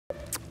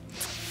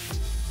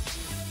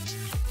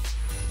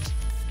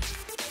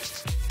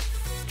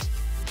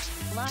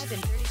live in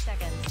 30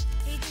 seconds.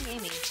 Paging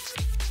Amy.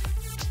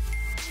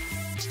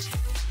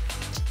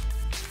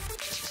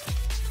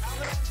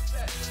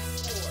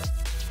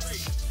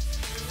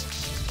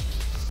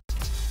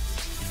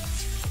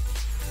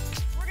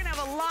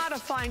 A lot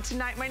of fun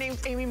tonight. My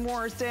name's Amy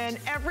Morrison.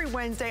 Every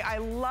Wednesday, I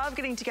love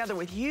getting together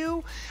with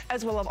you,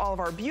 as well as all of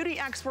our beauty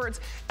experts,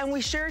 and we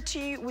share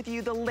with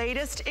you the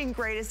latest and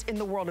greatest in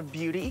the world of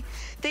beauty.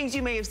 Things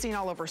you may have seen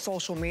all over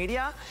social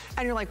media,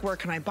 and you're like, where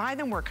can I buy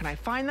them? Where can I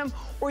find them?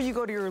 Or you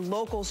go to your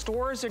local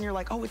stores and you're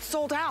like, oh, it's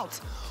sold out.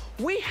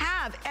 We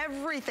have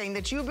everything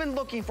that you've been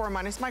looking for,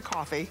 minus my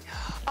coffee,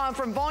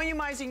 from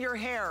volumizing your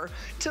hair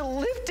to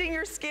lifting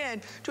your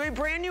skin to a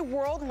brand new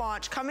world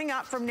launch coming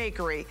up from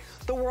Nakery,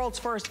 the world's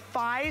first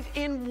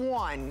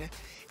 5-in-1.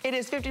 It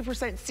is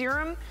 50%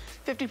 serum,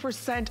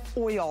 50%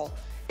 oil.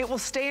 It will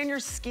stay on your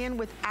skin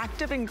with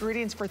active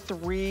ingredients for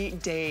 3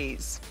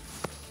 days.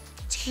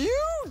 It's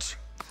huge.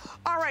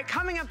 All right,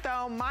 coming up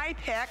though, my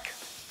pick,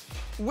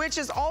 which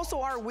is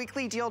also our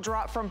weekly deal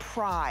drop from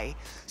Pry.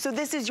 So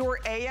this is your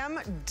AM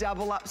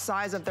double up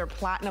size of their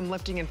Platinum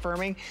Lifting and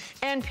Firming,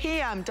 and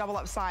PM double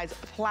up size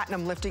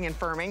Platinum Lifting and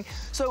Firming.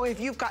 So if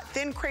you've got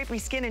thin, crepey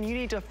skin and you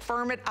need to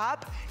firm it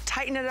up,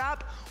 tighten it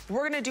up,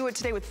 we're gonna do it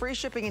today with free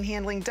shipping and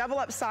handling, double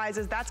up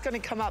sizes, that's gonna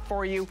come up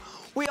for you.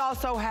 We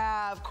also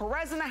have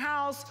Carez in the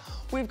house.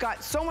 We've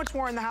got so much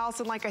more in the house,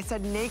 and like I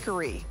said,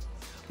 Nakery,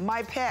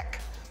 my pick,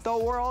 the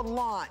world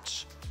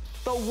launch,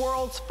 the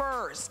world's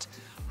first.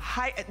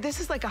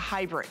 This is like a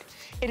hybrid.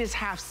 It is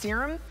half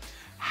serum,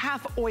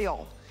 half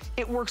oil.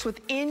 It works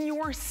within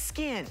your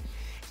skin.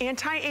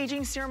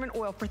 Anti-aging serum and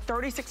oil for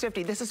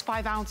 $36.50. This is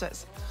 5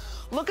 ounces.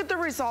 Look at the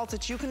results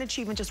that you can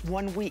achieve in just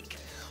 1 week.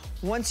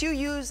 Once you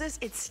use this,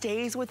 it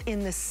stays within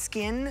the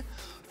skin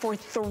for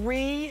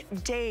 3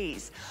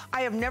 days.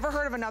 I have never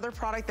heard of another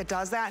product that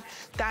does that.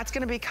 That's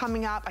gonna be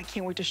coming up. I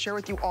can't wait to share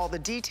with you all the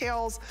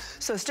details.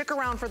 So stick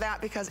around for that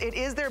because it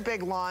is their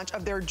big launch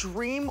of their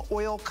Dream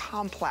Oil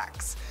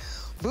Complex.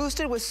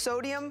 Boosted with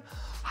sodium,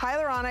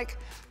 hyaluronic,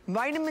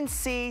 vitamin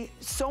C,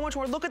 so much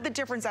more. Look at the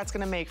difference that's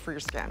gonna make for your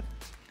skin.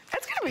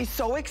 It's gonna be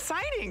so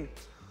exciting.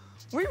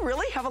 We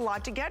really have a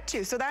lot to get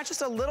to. So that's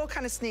just a little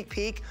kind of sneak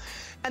peek.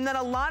 And then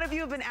a lot of you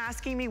have been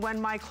asking me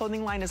when my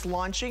clothing line is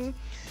launching.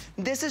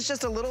 This is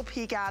just a little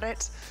peek at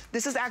it.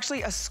 This is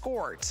actually a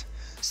skort.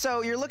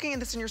 So you're looking at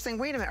this and you're saying,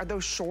 wait a minute, are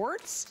those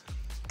shorts?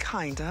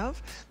 Kind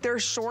of. They're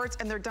shorts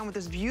and they're done with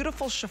this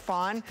beautiful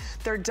chiffon.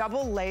 They're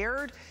double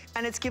layered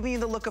and it's giving you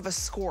the look of a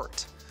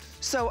skort.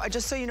 So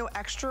just so you know,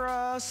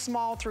 extra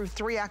small through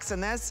 3X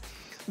in this.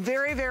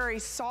 Very, very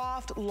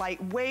soft,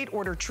 lightweight,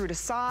 order true to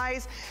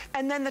size.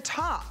 And then the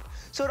top.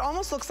 So it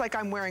almost looks like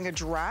I'm wearing a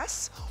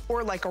dress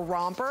or like a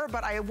romper,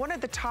 but I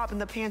wanted the top and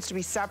the pants to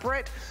be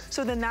separate.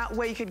 So then that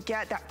way you could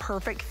get that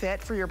perfect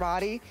fit for your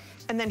body.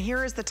 And then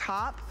here is the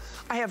top.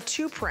 I have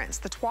 2 prints,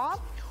 the twa,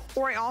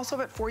 or I also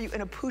have it for you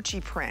in a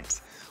Poochie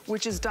print,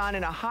 which is done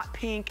in a hot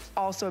pink,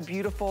 also a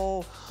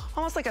beautiful,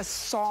 almost like a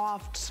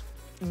soft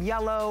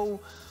yellow,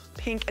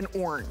 pink, and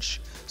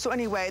orange. So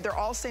anyway, they're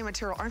all same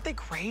material. Aren't they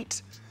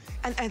great?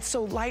 And it's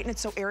so light and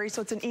it's so airy,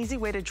 so it's an easy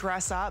way to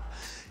dress up,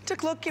 to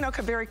look, you know,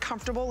 very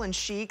comfortable and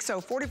chic.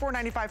 So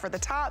 $44.95 for the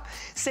top.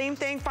 Same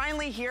thing,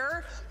 finally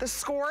here, the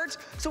skort.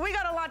 So we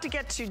got a lot to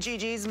get to,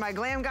 GGs, my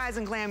glam guys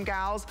and glam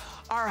gals.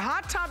 Our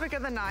hot topic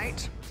of the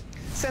night,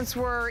 since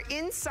we're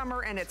in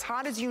summer and it's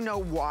hot as you know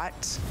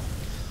what,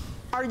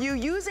 are you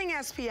using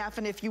SPF?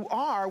 And if you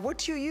are, what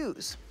do you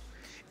use?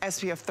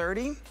 SPF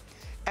 30,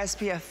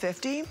 SPF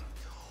 50?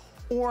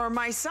 Or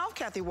myself,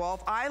 Kathy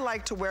Wolf, I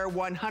like to wear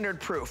 100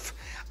 proof.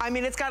 I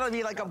mean, it's gotta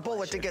be like a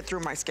bullet to get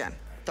through my skin.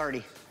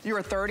 30. You're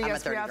a 30 I'm SPF? a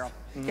 30 girl.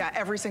 Mm-hmm. Yeah,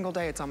 every single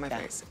day it's on my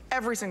face.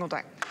 Every single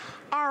day.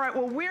 All right,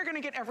 well, we're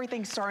gonna get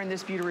everything started in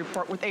this beauty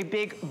report with a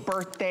big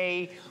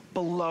birthday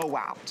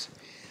blowout.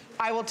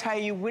 I will tell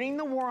you, winning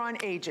the war on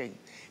aging,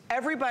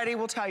 everybody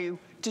will tell you,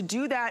 to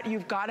do that,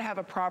 you've got to have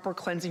a proper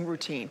cleansing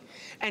routine.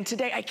 And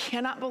today, I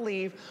cannot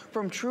believe,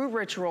 from True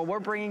Ritual, we're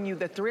bringing you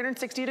the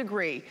 360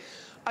 degree,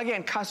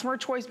 again, Customer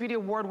Choice Beauty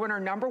Award winner,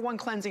 #1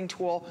 cleansing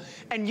tool,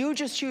 and you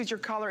just choose your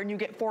color and you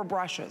get 4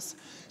 brushes.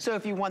 So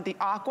if you want the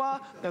aqua,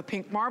 the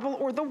pink marble,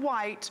 or the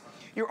white,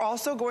 you're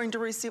also going to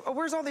receive, oh,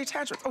 where's all the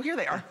attachments? Oh, here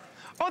they are.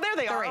 Oh, there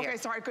they are. Okay,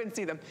 sorry, I couldn't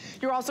see them.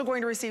 You're also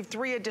going to receive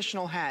 3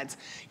 additional heads.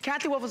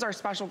 Kathy Wolf is our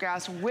special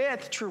guest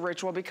with True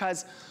Ritual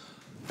because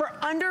for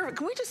under,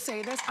 can we just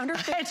say this? Under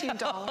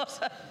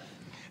 $15.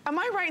 Am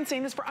I right in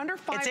saying this? For under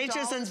 $5. It's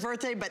HSN's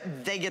birthday,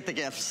 but they get the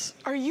gifts.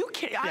 Are you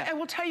kidding? Yeah. I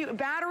will tell you,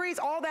 batteries,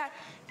 all that,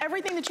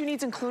 everything that you need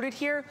is included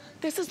here.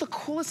 This is the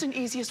coolest and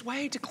easiest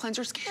way to cleanse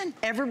your skin.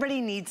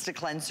 Everybody needs to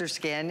cleanse their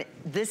skin.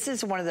 This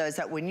is one of those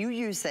that when you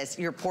use this,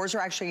 your pores are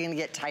actually gonna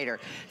get tighter.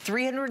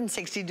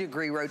 360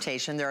 degree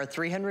rotation. There are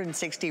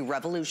 360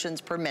 revolutions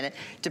per minute,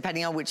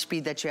 depending on which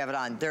speed that you have it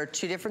on. There are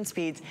 2 different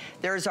speeds.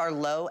 There's our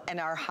low and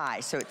our high.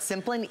 So it's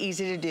simple and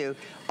easy to do.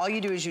 All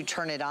you do is you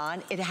turn it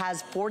on. It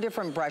has 4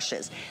 different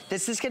brushes.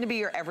 This is gonna be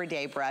your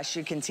everyday brush.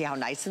 You can see how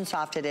nice and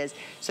soft it is.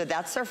 So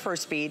that's our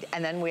first speed.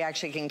 And then we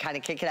actually can kind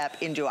of kick it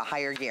up into do a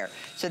higher gear.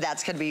 So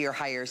that's gonna be your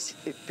higher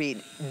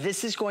speed.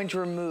 This is going to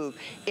remove,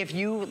 if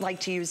you like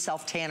to use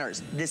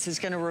self-tanners, this is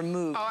gonna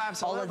remove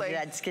all of the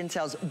dead skin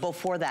cells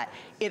before that.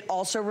 It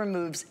also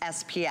removes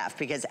SPF,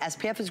 because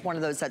SPF is one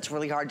of those that's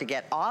really hard to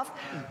get off,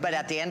 but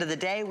at the end of the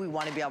day, we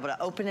wanna be able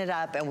to open it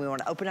up, and we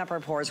wanna open up our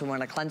pores, we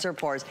wanna cleanse our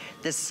pores.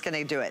 This is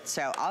gonna do it.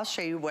 So I'll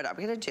show you what I'm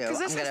gonna do. Because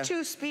this is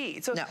 2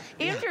 speed. So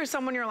even if you're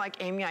someone you're like,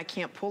 Amy, I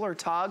can't pull or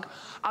tug,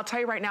 I'll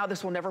tell you right now,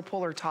 this will never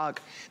pull or tug.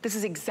 This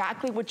is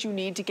exactly what you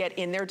need to get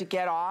in there to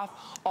get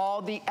off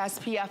all the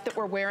SPF that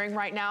we're wearing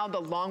right now, the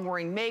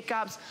long-wearing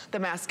makeups, the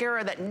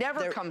mascara that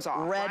never comes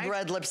off,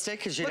 red lipstick,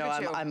 because you know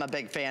I'm a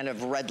big fan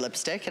of red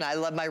lipstick, and I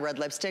love my red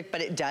lipstick,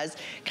 but it does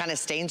kind of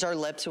stains our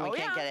lips when we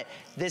can't get it.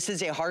 This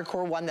is a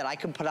hardcore one that I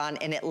can put on,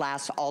 and it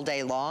lasts all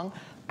day long,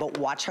 but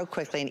watch how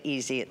quickly and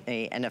easily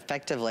and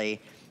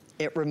effectively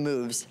it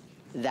removes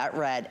that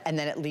red, and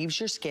then it leaves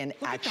your skin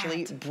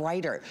actually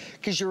brighter,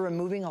 because you're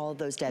removing all of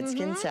those dead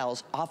skin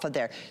cells off of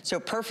there. So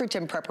perfect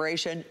in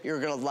preparation.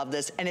 You're gonna love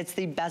this, and it's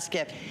the best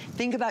gift.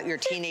 Think about your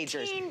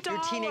teenagers, your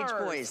teenage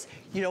boys.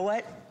 You know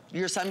what?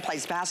 Your son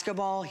plays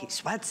basketball, he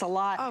sweats a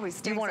lot. Oh, he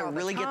stinks You wanna all the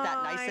really get that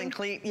time. nice and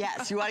clean.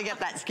 Yes, you wanna get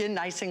that skin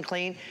nice and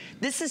clean.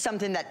 This is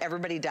something that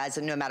everybody does,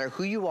 and no matter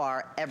who you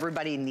are,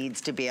 everybody needs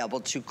to be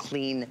able to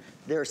clean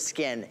their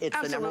skin. It's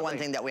the number one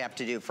thing that we have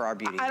to do for our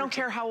beauty. I don't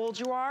care how old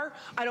you are.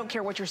 I don't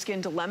care what your skin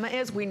dilemma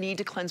is. We need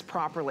to cleanse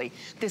properly.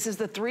 This is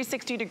the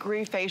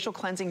 360-degree facial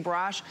cleansing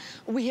brush.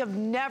 We have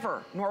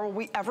never, nor will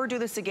we ever do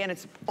this again.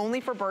 It's only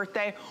for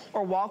birthday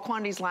or while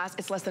quantities last.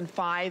 It's less than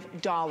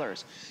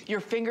 $5. Your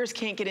fingers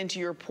can't get into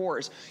your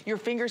pores. Your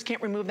fingers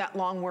can't remove that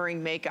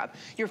long-wearing makeup.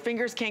 Your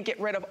fingers can't get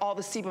rid of all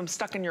the sebum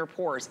stuck in your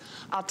pores.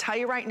 I'll tell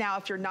you right now,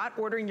 if you're not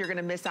ordering, you're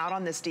gonna miss out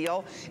on this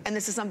deal. And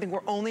this is something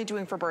we're only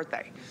doing for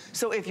birthday.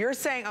 So if you're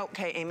saying,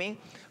 okay, Amy,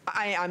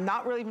 I'm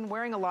not really even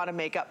wearing a lot of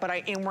makeup, but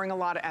I am wearing a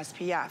lot of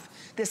SPF.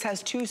 This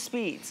has 2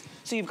 speeds.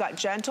 So you've got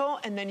gentle,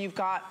 and then you've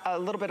got a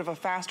little bit of a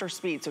faster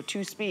speed, so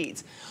 2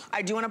 speeds.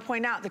 I do want to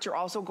point out that you're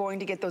also going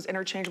to get those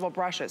interchangeable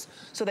brushes,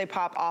 so they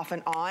pop off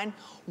and on.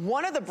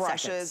 One of the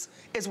brushes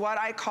is what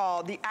I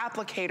call the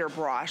applicator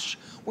brush,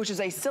 which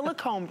is a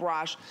silicone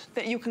brush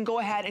that you can go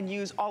ahead and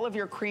use all of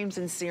your creams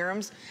and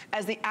serums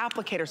as the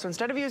applicator. So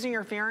instead of using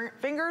your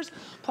fingers,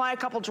 apply a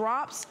couple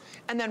drops,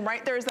 and then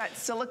right there's that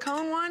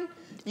silicone one.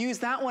 Use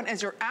that one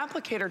as your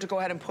applicator to go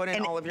ahead and put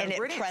in all of your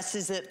ingredients. And it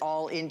presses it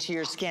all into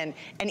your skin,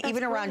 and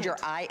even around your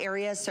eye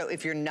area. So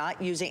if you're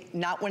not using,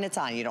 not when it's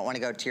on, you don't want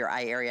to go to your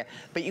eye area,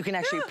 but you can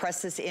actually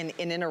press this in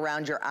and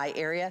around your eye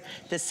area.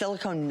 The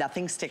silicone,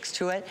 nothing sticks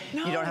to it.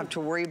 You don't have to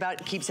worry about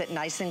it. It keeps it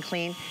nice and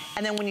clean.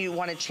 And then when you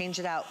want to change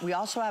it out, we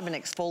also have an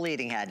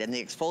exfoliating head, and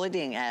the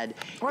exfoliating head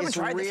is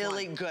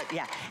really good.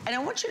 Yeah, and I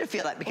want you to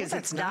feel that, because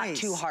it's not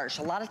too harsh.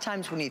 A lot of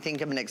times when you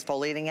think of an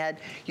exfoliating head,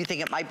 you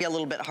think it might be a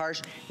little bit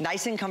harsh.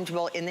 Nice and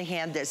comfortable in the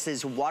hand. This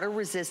is water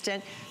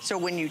resistant, so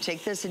when you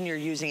take this and you're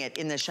using it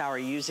in the shower,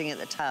 using it in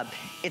the tub,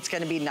 it's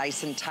going to be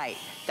nice and tight.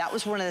 That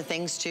was one of the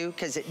things too,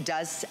 because it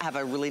does have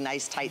a really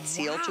nice tight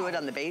seal to it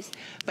on the base.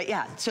 But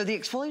yeah, so the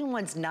exfoliating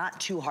one's not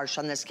too harsh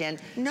on the skin.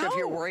 So if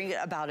you're worried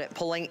about it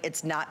pulling,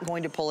 it's not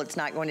going to pull, it's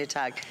not going to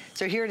tug.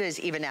 So here it is,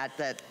 even at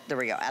the, there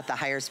we go, at the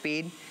higher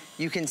speed,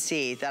 you can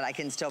see that I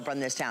can still run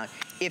this down.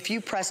 If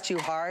you press too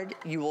hard,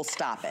 you will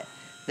stop it.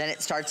 Then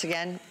it starts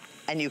again,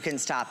 and you can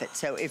stop it.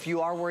 So if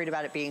you are worried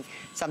about it being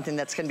something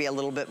that's gonna be a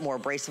little bit more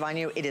abrasive on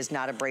you, it is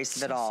not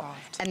abrasive at all.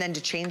 And then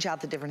to change out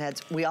the different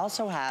heads, we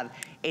also have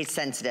a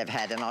sensitive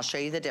head, and I'll show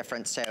you the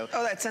difference. So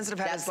that sensitive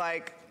head is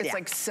like, it's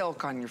like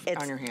silk on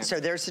your hand. So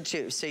there's the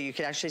 2. So you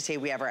can actually see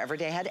we have our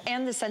everyday head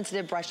and the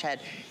sensitive brush head.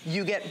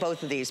 You get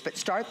both of these, but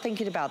start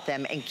thinking about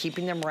them and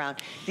keeping them around.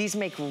 These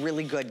make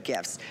really good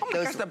gifts.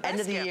 Those end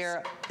of the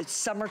year, it's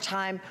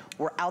summertime,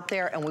 we're out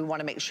there and we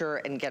wanna make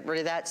sure and get rid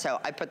of that. So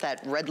I put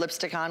that red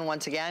lipstick on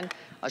once again.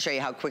 I'll show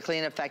you how quickly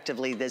and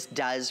effectively this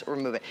does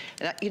remove it.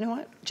 And you know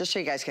what? Just so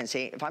you guys can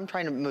see, if I'm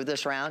trying to move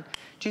this around,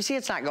 do you see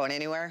it's not going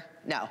anywhere?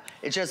 No,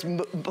 it's just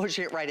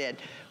pushing it right in.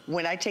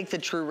 When I take the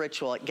True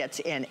Ritual, it gets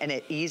in and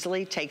it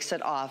easily takes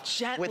it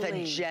off with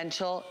a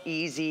gentle,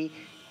 easy,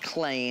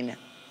 clean.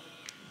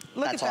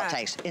 That's all it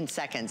takes. In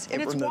seconds, it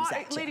removes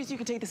that too. Ladies, you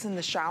can take this in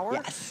the shower.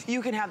 Yes.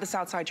 You can have this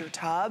outside your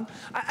tub.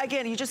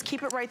 Again, you just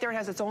keep it right there. It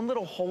has its own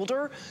little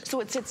holder,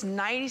 so it sits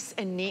nice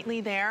and neatly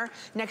there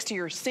next to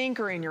your sink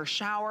or in your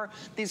shower.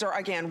 These are,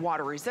 again,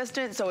 water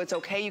resistant, so it's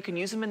okay. You can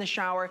use them in the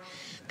shower.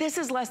 This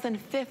is less than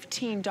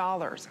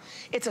 $15.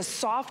 It's a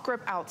soft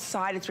grip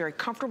outside. It's very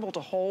comfortable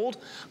to hold.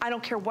 I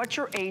don't care what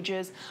your age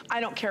is. I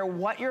don't care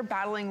what you're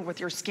battling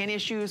with your skin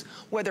issues,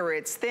 whether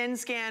it's thin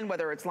skin,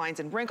 whether it's lines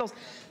and wrinkles.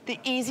 The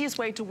easiest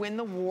way to win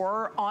the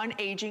war on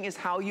aging is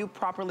how you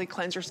properly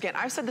cleanse your skin.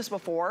 I've said this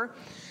before,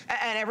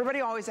 and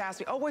everybody always asks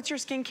me, oh, what's your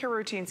skincare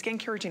routine,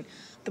 skincare routine?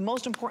 The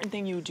most important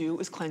thing you do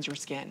is cleanse your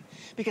skin.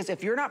 Because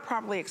if you're not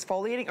properly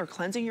exfoliating or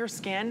cleansing your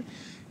skin,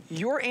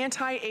 your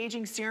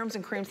anti-aging serums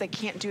and creams, they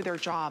can't do their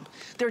job.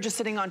 They're just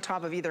sitting on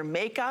top of either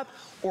makeup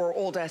or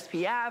old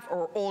SPF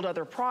or old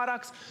other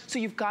products, so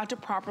you've got to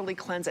properly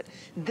cleanse it.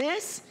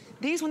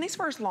 When these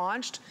first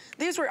launched,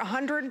 these were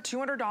 $100,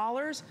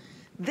 $200.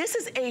 This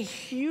is a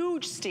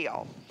huge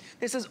steal.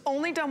 This is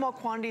only done while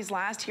quantities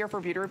last here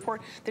for Beauty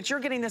Report, that you're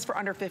getting this for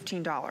under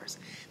 $15.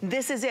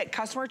 This is it,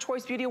 Customer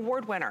Choice Beauty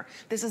Award winner.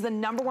 This is the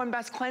 #1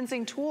 best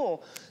cleansing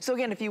tool. So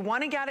again, if you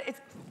wanna get it, it's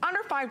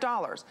under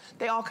 $5.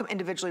 They all come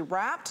individually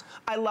wrapped.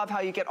 I love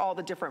how you get all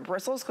the different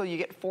bristles, so you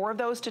get 4 of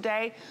those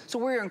today. So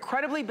we're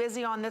incredibly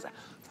busy on this.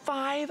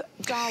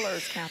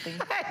 $5, Kathy.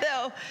 I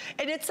know,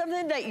 and it's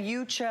something that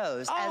you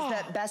chose as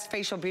that best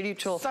facial beauty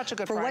tool. Such a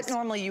good for price. what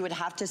normally you would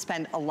have to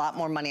spend a lot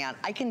more money on.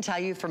 I can tell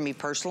you for me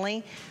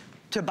personally,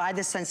 to buy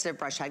this sensitive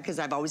brush head, because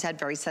I've always had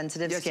very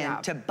sensitive skin,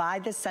 to buy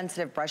this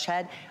sensitive brush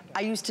head, I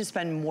used to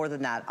spend more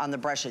than that on the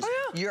brushes.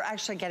 Oh, yeah. You're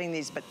actually getting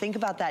these, but think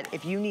about that.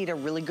 If you need a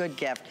really good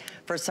gift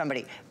for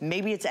somebody,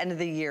 maybe it's end of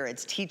the year,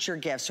 it's teacher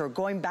gifts, or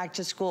going back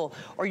to school,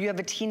 or you have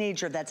a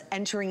teenager that's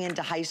entering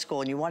into high school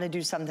and you want to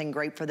do something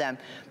great for them.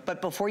 But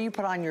before you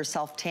put on your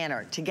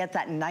self-tanner, to get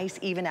that nice,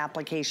 even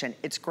application,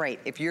 it's great.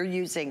 If you're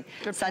using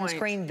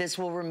sunscreen, this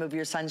will remove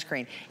your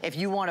sunscreen. If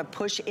you want to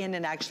push in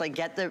and actually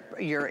get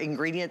your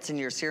ingredients and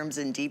your serums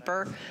in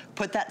deeper,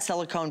 put that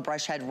silicone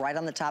brush head right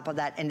on the top of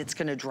that, and it's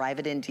going to drive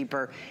it in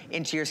deeper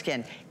into your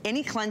skin.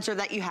 Any cleanser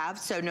that you have,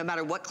 so no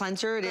matter what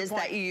cleanser it is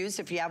that you use,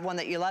 if you have one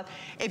that you love,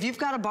 if you've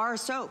got a bar of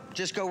soap,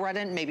 just go right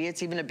in. Maybe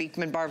it's even a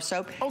Beekman bar of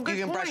soap. You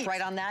can brush right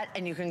on that,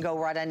 and you can go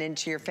right on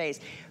into your face.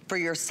 For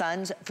your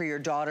sons, for your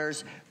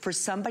daughters, for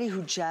somebody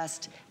who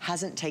just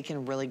hasn't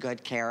taken really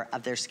good care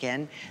of their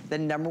skin, the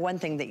 #1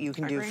 thing that you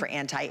can do for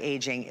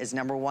anti-aging is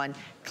 #1,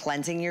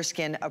 cleansing your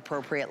skin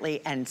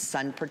appropriately and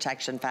sun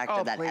protection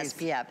factor, that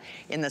SPF.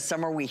 In the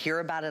summer, we hear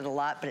about it a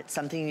lot, but it's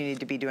something you need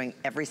to be doing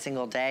every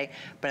single day.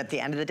 But at the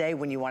end of the day,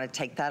 when you want to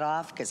take that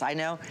off, because I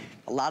know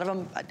a lot of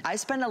them, I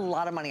spend a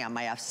lot of money on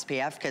my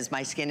SPF because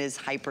my skin is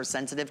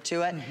hypersensitive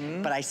to it,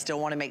 but I still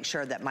want to make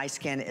sure that my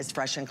skin is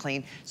fresh and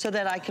clean so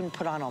that I can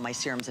put on all my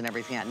serums and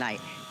everything at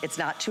night. It's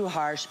not too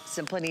harsh,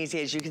 simple and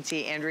easy. As you can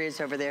see, Andrea's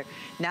over there.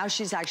 Now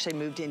she's actually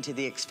moved into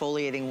the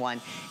exfoliating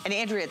one. And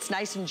Andrea, it's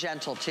nice and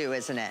gentle too,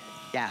 isn't it?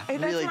 Yeah,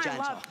 really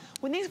gentle.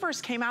 When these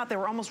first came out, they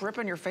were almost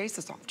ripping your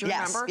faces off. Do you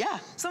remember? Yeah.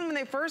 Some when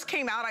they first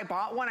came out, I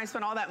bought one, I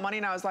spent all that money,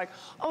 and I was like,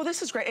 oh,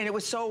 this is great. And it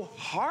was so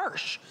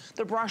harsh.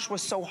 The brush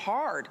was so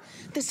hard.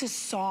 This is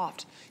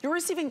soft. You're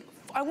receiving,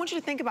 I want you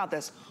to think about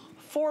this,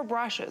 4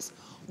 brushes.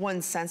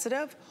 One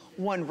sensitive,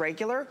 one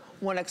regular,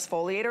 one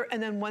exfoliator,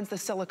 and then one's the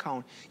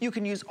silicone. You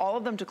can use all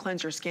of them to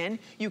cleanse your skin.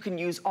 You can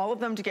use all of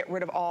them to get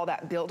rid of all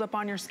that buildup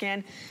on your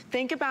skin.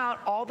 Think about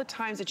all the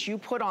times that you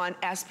put on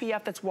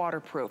SPF that's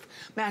waterproof,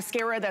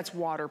 mascara that's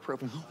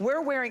waterproof.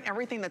 We're wearing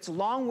everything that's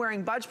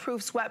long-wearing,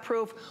 budge-proof,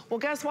 sweat-proof. Well,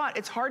 guess what?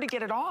 It's hard to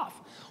get it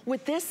off.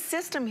 With this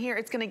system here,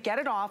 it's gonna get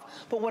it off,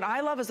 but what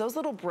I love is those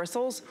little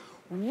bristles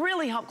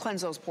really help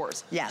cleanse those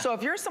pores. Yeah. So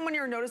if you're someone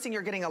you're noticing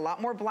you're getting a lot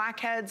more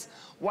blackheads,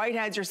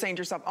 whiteheads, you're saying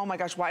to yourself, oh my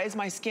gosh, why is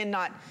my skin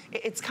not,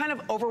 it's kind of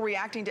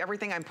overreacting to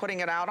everything I'm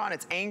putting it out on,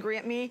 it's angry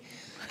at me.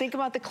 Think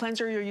about the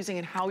cleanser you're using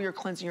and how you're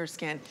cleansing your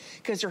skin,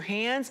 because your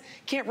hands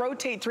can't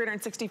rotate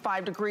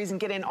 365 degrees and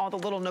get in all the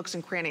little nooks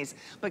and crannies.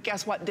 But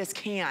guess what? This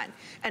can.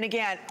 And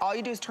again, all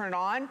you do is turn it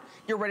on,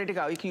 you're ready to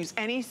go. You can use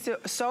any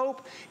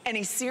soap,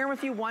 any serum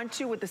if you want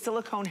to with the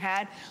silicone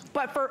head,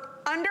 but for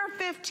under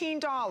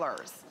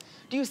 $15.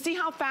 Do you see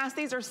how fast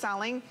these are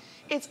selling?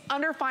 It's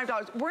under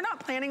 $5. We're not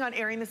planning on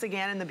airing this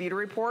again in the Beauty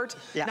Report,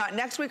 not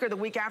next week or the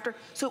week after.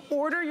 So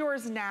order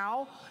yours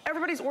now.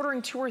 Everybody's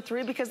ordering 2 or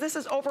 3 because this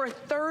is over a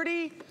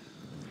 $30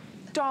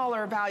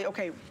 value.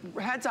 Okay,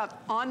 heads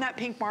up, on that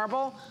pink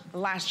marble,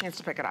 last chance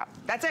to pick it up.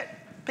 That's it.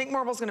 Pink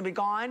marble's gonna be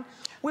gone.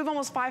 We have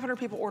almost 500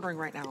 people ordering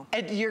right now.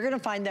 And you're gonna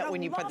find that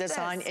when you put this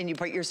on and you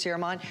put your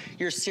serum on,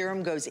 your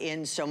serum goes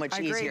in so much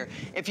easier.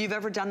 If you've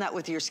ever done that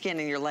with your skin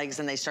and your legs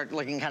and they start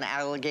looking kind of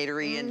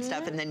alligatory and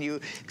stuff, and then you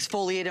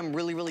exfoliate them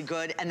really, really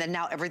good, and then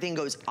now everything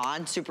goes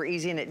on super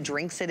easy and it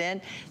drinks it in,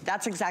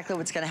 that's exactly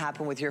what's gonna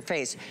happen with your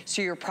face.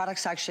 So your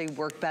products actually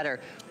work better.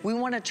 We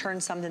wanna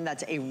turn something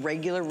that's a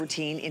regular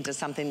routine into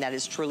something that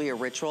is truly a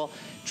ritual.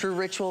 True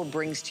Ritual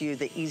brings to you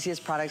the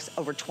easiest products.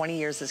 Over 20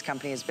 years this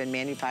company has been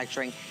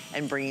manufacturing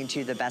and bringing to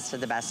you the best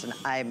of the best, and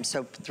I'm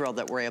so thrilled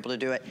that we're able to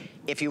do it.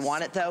 If you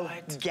want it though,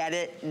 get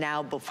it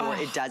now before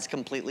it does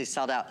completely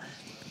sell out.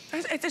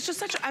 It's just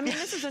such a, I mean,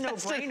 this is a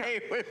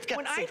no-brainer.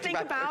 When I think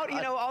about,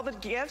 you know, all the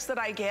gifts that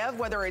I give,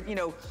 whether it, you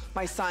know,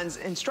 my son's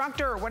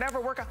instructor or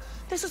whatever workout,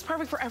 this is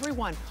perfect for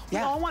everyone. We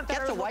all want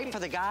better. Get the white for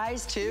the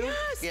guys too.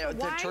 Yes, you know,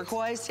 the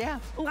turquoise,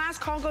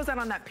 Last call goes out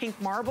on that pink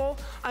marble.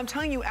 I'm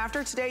telling you,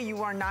 after today,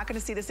 you are not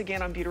gonna see this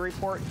again on Beauty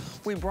Report.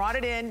 We brought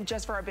it in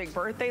just for our big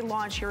birthday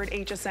launch here at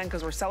HSN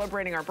because we're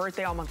celebrating our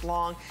birthday all month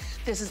long.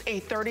 This is a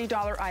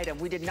 $30 item.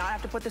 We did not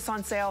have to put this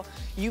on sale.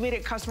 You made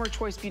it Customer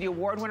Choice Beauty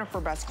Award winner for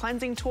Best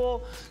Cleansing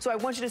Tool. So I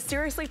want you to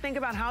seriously think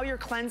about how you're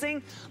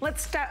cleansing.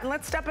 Let's step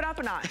it up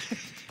a notch.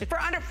 For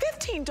under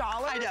 $15.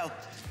 I know.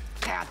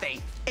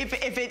 Kathy. If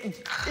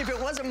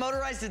it wasn't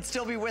motorized, it'd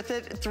still be with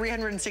it.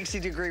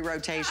 360-degree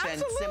rotation.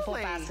 Absolutely. Simple,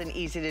 fast, and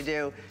easy to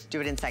do.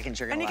 Do it in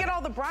seconds, you're gonna And you get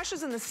all the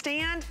brushes in the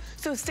stand.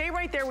 So stay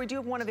right there. We do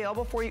have one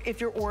available for you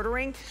if you're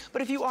ordering.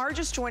 But if you are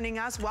just joining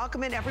us,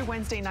 welcome in every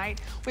Wednesday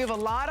night. We have a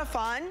lot of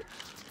fun.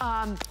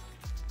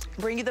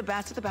 bring you the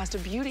best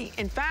of beauty.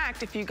 In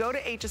fact, if you go to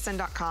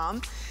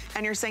hsn.com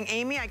and you're saying,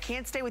 Amy, I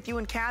can't stay with you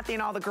and Kathy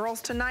and all the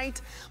girls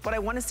tonight, but I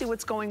want to see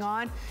what's going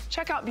on,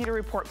 check out Beauty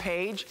Report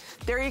page.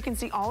 There you can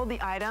see all of the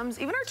items,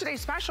 even our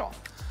today's special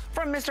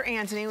from Mr.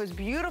 Anthony. It was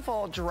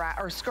beautiful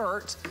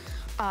skirt.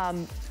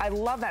 I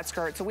love that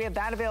skirt. So we have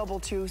that available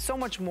too, so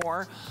much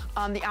more.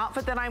 The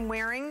outfit that I'm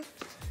wearing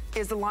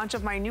is the launch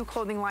of my new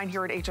clothing line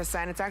here at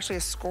HSN. It's actually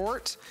a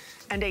skirt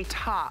and a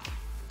top.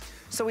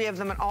 So we have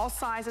them in all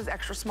sizes,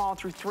 extra small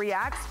through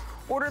 3X.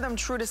 Order them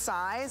true to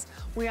size.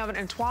 We have an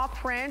Entoile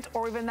print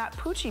or even that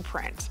Poochie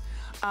print.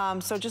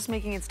 So just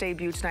making its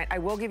debut tonight. I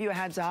will give you a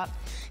heads up.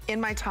 In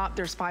my top,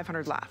 there's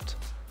 500 left.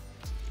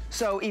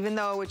 So even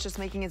though it's just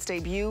making its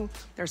debut,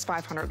 there's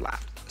 500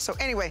 left. So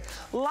anyway,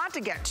 a lot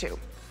to get to.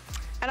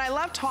 And I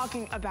love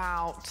talking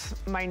about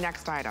my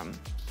next item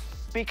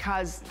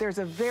because there's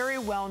a very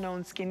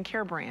well-known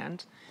skincare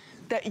brand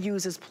that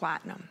uses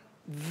platinum.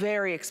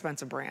 Very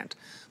expensive brand.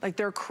 Like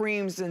their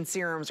creams and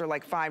serums are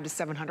like $500 to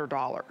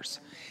 $700.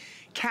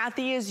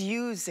 Kathy is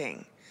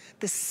using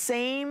the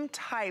same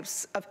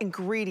types of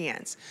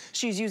ingredients.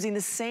 She's using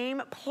the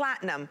same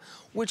platinum,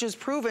 which is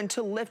proven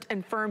to lift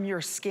and firm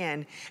your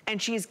skin.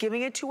 And she's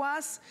giving it to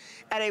us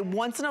at a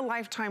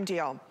once-in-a-lifetime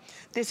deal.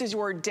 This is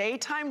your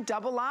daytime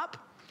double up.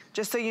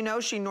 Just so you know,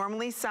 she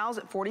normally sells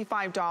at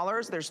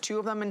 $45. There's 2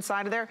 of them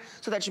inside of there,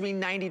 so that should be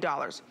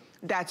 $90.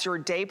 That's your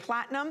day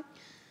platinum.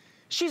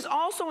 She's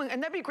also,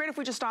 and that'd be great if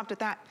we just stopped at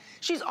that.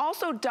 She's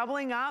also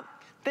doubling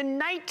up the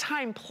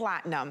nighttime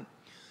platinum.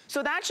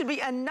 So that should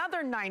be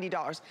another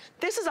 $90.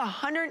 This is a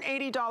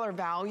 $180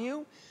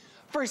 value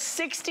for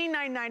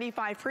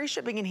 $69.95, free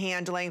shipping and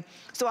handling.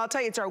 So I'll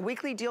tell you, it's our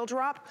weekly deal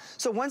drop.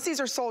 So once these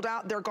are sold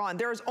out, they're gone.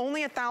 There's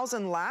only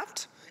 1,000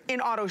 left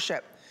in auto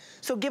ship.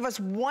 So give us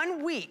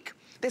 1 week.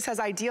 This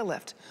has Ideal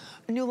Lift,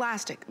 New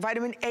Elastic,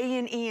 vitamin A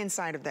and E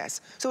inside of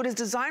this. So it is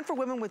designed for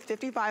women with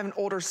 55 and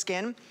older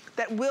skin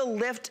that will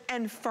lift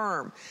and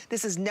firm.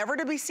 This is never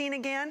to be seen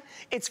again.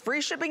 It's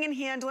free shipping and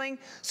handling.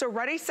 So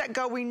ready, set,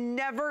 go. We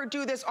never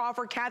do this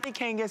offer. Kathy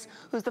Kangas,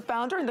 who's the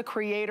founder and the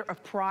creator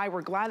of Pride.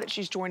 We're glad that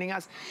she's joining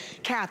us.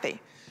 Kathy,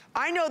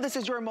 I know this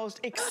is your most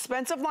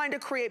expensive line to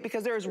create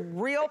because there's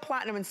real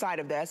platinum inside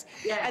of this.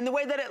 Yes. And the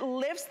way that it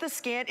lifts the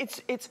skin,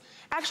 it's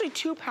actually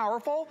too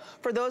powerful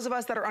for those of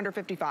us that are under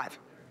 55.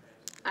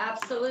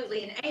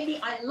 Absolutely. And Amy,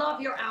 I love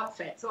your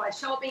outfit, so I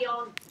shall be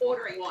on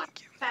ordering one.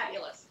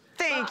 Fabulous.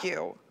 Thank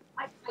you.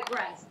 I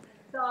digress.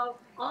 So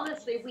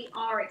honestly, we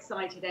are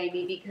excited,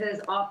 Amy,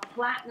 because our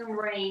platinum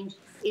range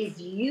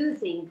is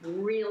using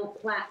real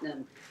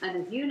platinum.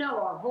 And as you know,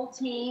 our whole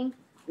team,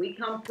 we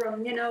come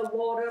from, you know,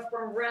 Water,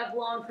 from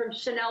Revlon, from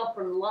Chanel,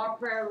 from La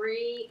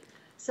Prairie.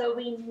 So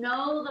we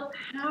know the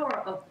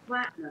power of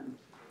platinum.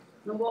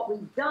 And what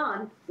we've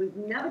done, we've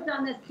never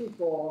done this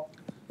before.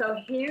 So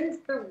here's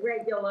the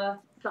regular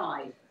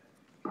size,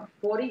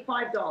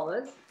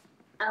 $45,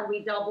 and we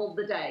doubled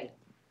the day.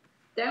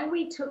 Then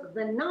we took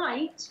the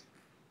night,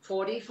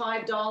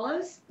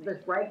 $45, the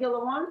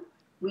regular one,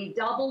 we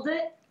doubled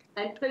it,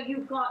 and so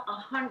you've got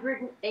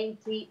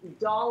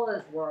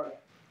 $180 worth.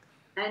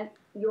 And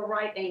you're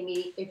right,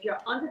 Amy, if you're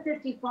under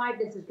 55,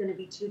 this is going to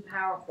be too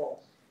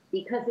powerful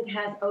because it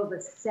has over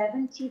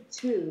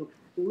 72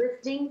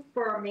 lifting,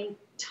 firming,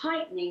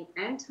 tightening,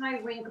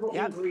 anti-wrinkle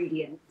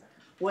ingredients.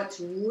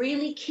 What's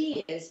really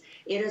key is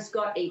it has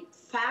got a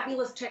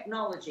fabulous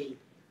technology.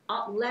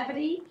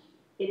 Levity,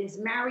 it is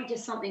married to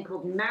something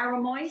called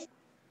Maramoist.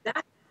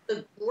 That's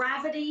the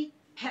gravity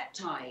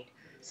peptide.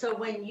 So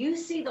when you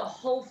see the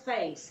whole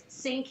face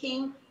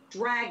sinking,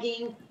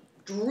 dragging,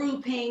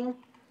 drooping,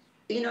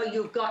 you know,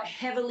 you've got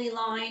heavily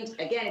lined.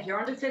 Again, if you're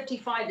under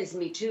 55, this is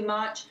going to be too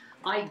much.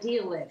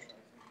 Ideal Lift,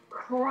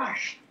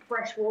 crushed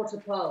freshwater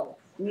pearl,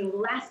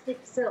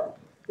 elastic silk.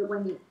 So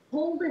when you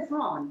pull this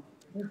on,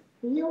 you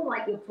feel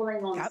like you're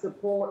pulling on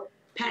support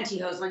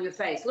pantyhose on your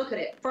face. Look at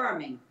it,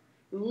 firming,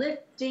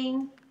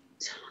 lifting,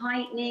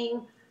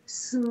 tightening,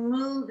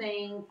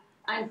 smoothing.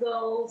 And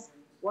girls,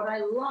 what I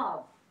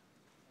love,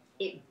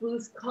 it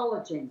boosts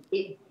collagen,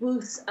 it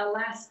boosts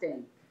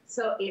elastin.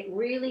 So it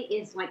really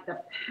is like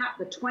the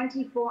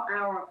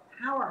 24-hour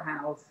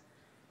powerhouse.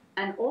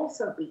 And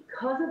also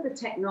because of the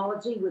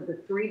technology with the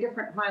 3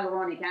 different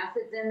hyaluronic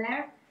acids in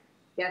there,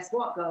 guess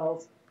what,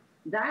 girls?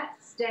 That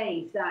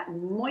stays, that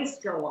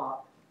moisture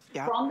lock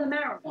from the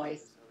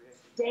Maramoist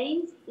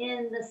stays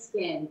in the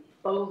skin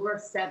over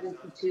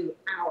 72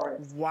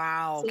 hours.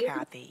 Wow, so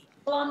Kathy.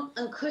 Plump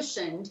and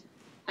cushioned,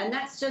 and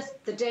that's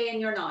just the day and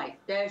your night.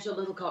 There's your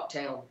little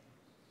cocktail.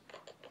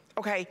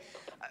 Okay,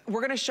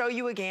 we're gonna show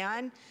you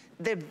again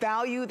the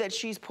value that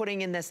she's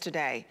putting in this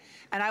today.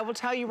 And I will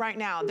tell you right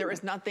now, there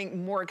is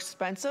nothing more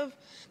expensive.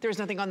 There's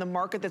nothing on the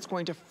market that's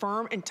going to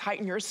firm and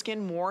tighten your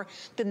skin more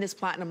than this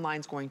platinum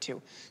line's going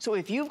to. So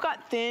if you've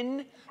got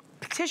thin,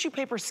 tissue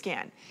paper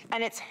skin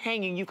and it's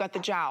hanging, you've got the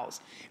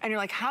jowls, and you're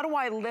like, how do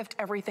I lift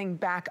everything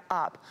back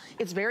up?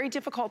 It's very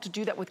difficult to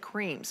do that with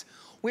creams.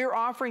 We're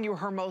offering you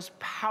her most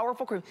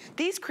powerful cream.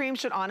 These creams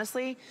should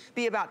honestly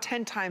be about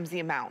 10 times the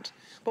amount.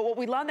 But what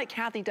we love that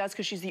Kathy does,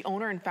 because she's the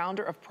owner and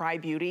founder of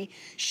Pride Beauty,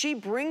 she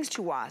brings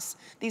to us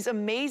these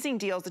amazing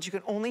deals that you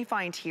can only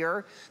find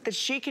here, that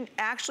she can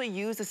actually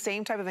use the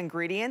same type of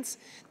ingredients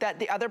that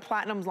the other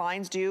platinum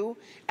lines do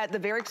at the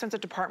very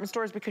expensive department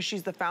stores, because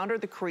she's the founder,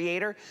 the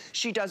creator.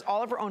 She does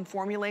all of her own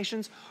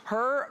formulations.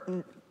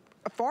 Her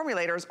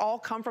formulators all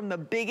come from the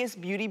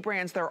biggest beauty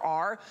brands there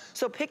are.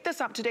 So pick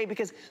this up today,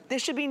 because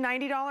this should be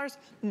 $90,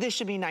 this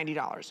should be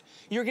 $90.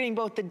 You're getting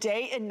both the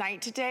day and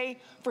night today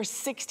for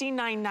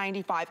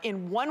 $69.95.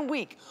 In 1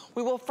 week,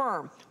 we will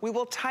firm, we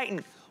will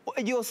tighten.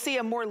 You'll see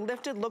a more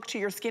lifted look to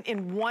your skin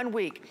in 1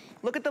 week.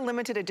 Look at the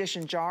limited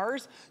edition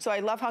jars. So I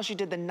love how she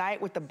did the night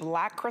with the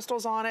black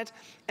crystals on it.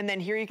 And then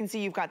here you can see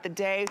you've got the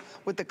day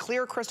with the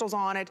clear crystals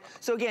on it.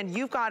 So again,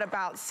 you've got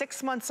about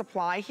 6 months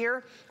supply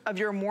here of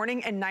your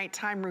morning and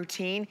nighttime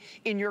routine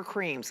in your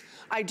creams.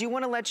 I do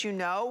want to let you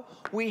know,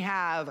 we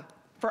have,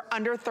 for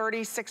under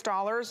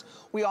 $36,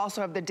 we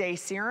also have the day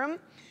serum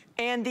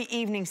and the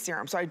evening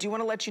serum. So I do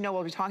want to let you know,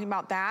 we'll be talking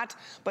about that,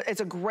 but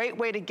it's a great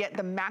way to get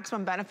the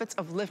maximum benefits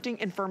of lifting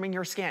and firming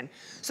your skin.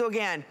 So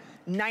again,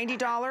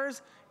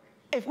 $90.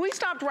 If we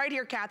stopped right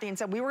here, Kathy, and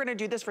said we were gonna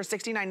do this for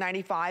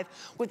 $69.95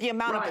 with the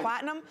amount of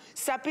platinum,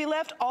 Seppi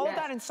Lift, all of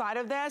that inside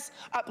of this,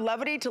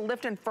 levity to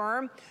lift and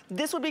firm,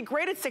 this would be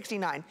great at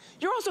 $69.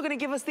 You're also gonna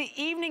give us the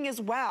evening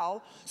as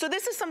well. So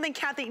this is something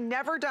Kathy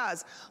never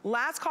does.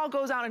 Last call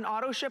goes out and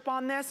auto ship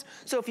on this.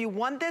 So if you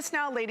want this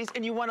now, ladies,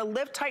 and you wanna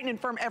lift, tighten, and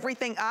firm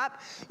everything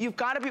up, you've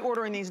gotta be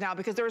ordering these now,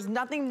 because there is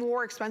nothing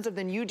more expensive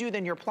than you do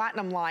than your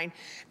platinum line.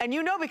 And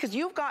you know, because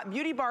you've got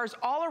beauty bars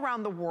all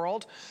around the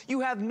world, you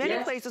have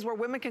many places where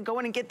women can go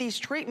in and get these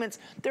treatments.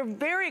 They're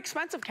very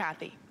expensive,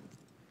 Kathy.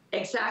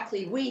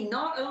 Exactly. We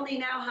not only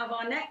now have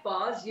our neck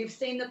bars, you've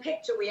seen the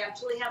picture, we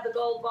actually have the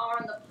gold bar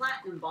and the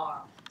platinum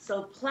bar.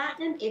 So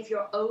platinum, if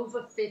you're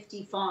over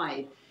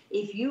 55,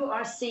 if you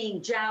are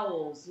seeing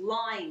jowls,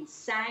 lines,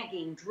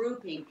 sagging,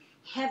 drooping,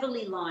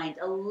 heavily lined,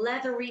 a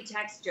leathery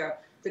texture,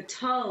 the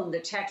tone, the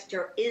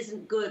texture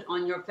isn't good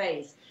on your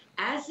face.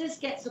 As this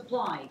gets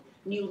applied,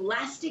 new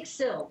elastic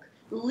silk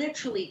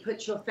literally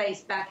puts your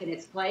face back in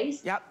its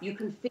place. You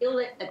can feel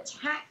it, a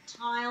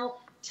tactile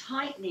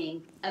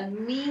tightening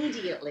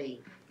immediately.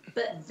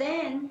 But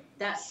then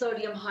that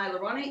sodium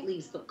hyaluronic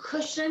leaves the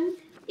cushion,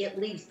 it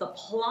leaves the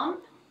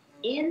plump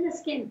in the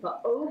skin for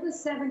over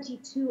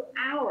 72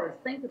 hours.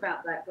 Think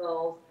about that,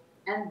 girls.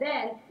 And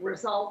then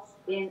results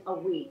in a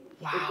week.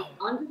 If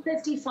you're under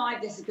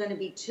 55, this is going to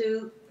be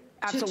too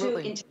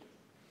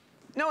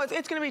No,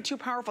 it's gonna be too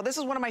powerful. This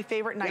is one of my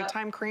favorite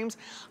nighttime creams.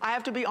 I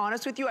have to be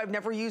honest with you, I've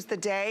never used the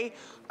day.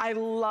 I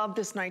love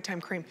this nighttime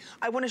cream.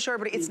 I wanna show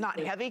everybody, it's not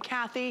heavy,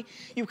 Kathy.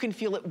 You can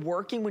feel it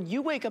working. When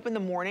you wake up in the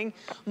morning,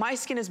 my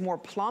skin is more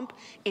plump,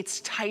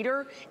 it's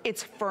tighter,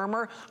 it's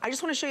firmer. I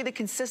just wanna show you the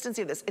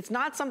consistency of this. It's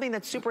not something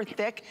that's super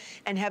thick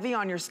and heavy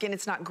on your skin.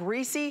 It's not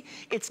greasy,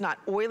 it's not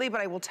oily,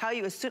 but I will tell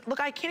you, look,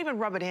 I can't even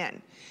rub it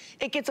in.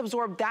 It gets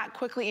absorbed that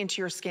quickly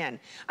into your skin.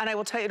 And I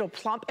will tell you, it'll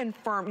plump and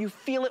firm. You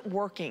feel it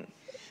working.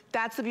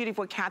 That's the beauty of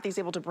what Kathy's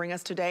able to bring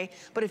us today.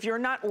 But if you're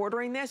not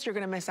ordering this, you're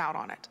gonna miss out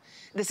on it.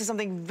 This is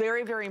something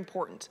very, very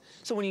important.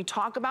 So when you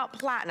talk about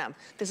platinum,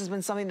 this has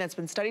been something that's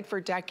been studied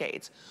for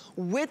decades.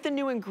 With the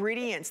new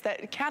ingredients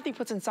that Kathy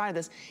puts inside of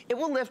this, it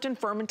will lift and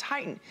firm and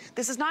tighten.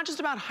 This is not just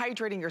about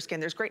hydrating your skin.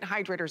 There's great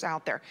hydrators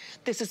out there.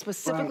 This is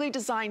specifically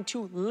designed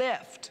to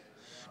lift,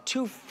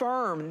 to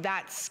firm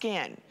that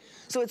skin.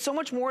 So it's so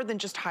much more than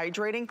just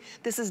hydrating.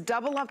 This is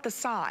double up the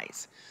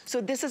size.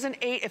 So this is an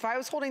 8, if I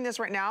was holding this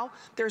right now,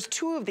 there's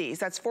 2 of these,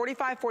 that's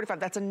 $45.45,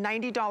 that's a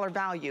 $90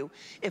 value.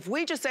 If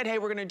we just said, hey,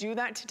 we're gonna do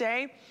that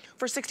today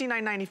for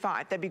 $69.95,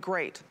 that'd be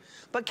great.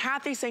 But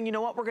Kathy's saying, you know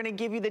what, we're gonna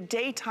give you the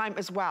daytime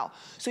as well.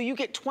 So you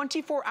get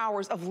 24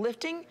 hours of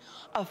lifting,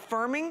 of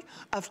firming,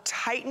 of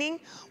tightening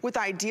with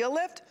Ideal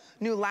Lift,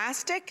 new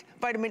elastic,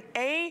 vitamin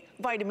A,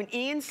 vitamin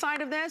E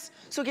inside of this.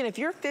 So again, if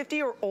you're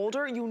 50 or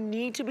older, you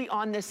need to be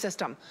on this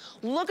system.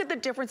 Look at the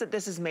difference that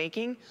this is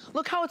making.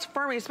 Look how it's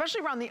firming,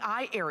 especially around the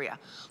eye area.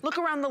 Look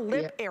around the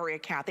lip area,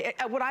 Kathy.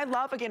 What I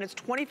love, again, it's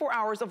 24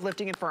 hours of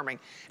lifting and firming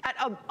at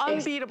an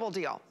unbeatable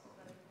deal.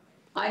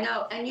 I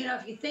know, and you know,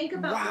 if you think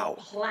about what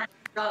platinum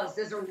does,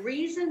 there's a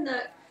reason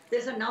that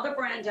there's another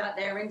brand out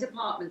there in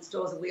department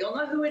stores, and we all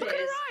know who it is. Look at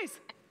her eyes.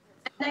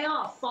 They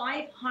are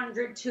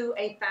 $500 to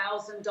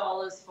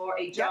 $1,000 for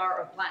a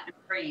jar of platinum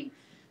cream.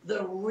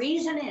 The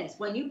reason is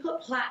when you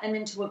put platinum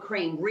into a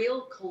cream,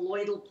 real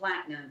colloidal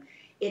platinum,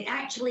 it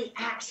actually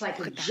acts like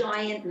a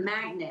giant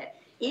magnet.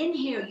 In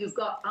here, you've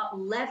got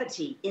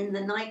levity in the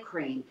night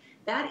cream.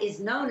 That is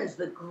known as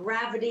the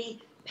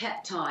gravity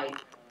peptide.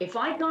 If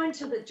I go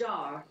into the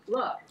jar,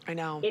 look, I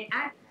know. It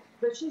actually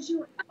pushes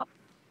you out.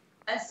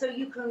 And so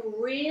you can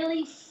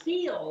really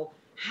feel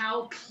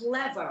how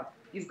clever.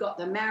 You've got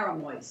the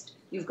Maramoist.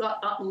 You've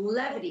got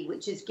levity,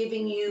 which is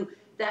giving you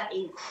that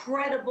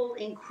incredible,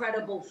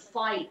 incredible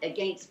fight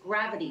against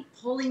gravity,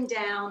 pulling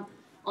down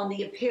on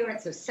the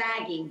appearance of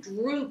sagging,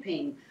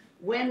 drooping,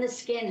 when the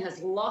skin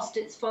has lost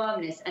its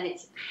firmness and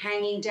it's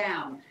hanging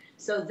down.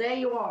 So there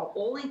you are,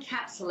 all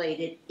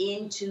encapsulated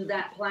into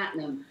that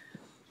platinum.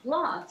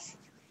 Plus,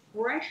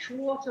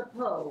 freshwater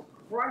pearl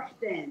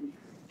crushed in.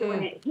 So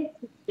when it hits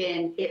the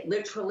skin, it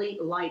literally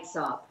lights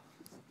up.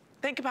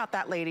 Think about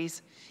that,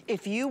 ladies.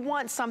 If you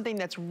want something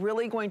that's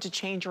really going to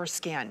change your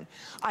skin,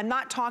 I'm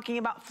not talking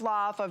about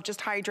fluff of just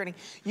hydrating.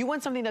 You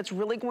want something that's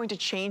really going to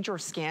change your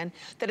skin,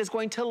 that is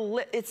going to,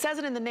 it says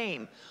it in the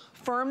name,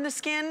 firm the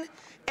skin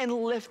and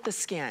lift the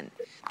skin.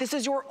 This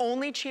is your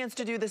only chance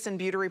to do this in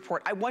Beauty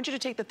Report. I want you to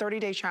take the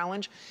 30-day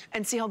challenge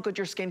and see how good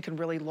your skin can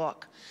really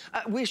look.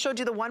 We showed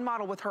you the one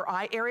model with her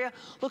eye area.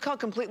 Look how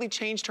it completely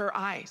changed her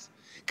eyes.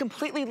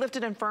 Completely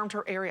lifted and firmed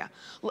her area,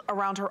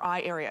 around her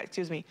eye area,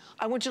 excuse me.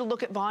 I want you to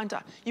look at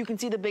Vonda. You can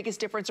see the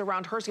biggest difference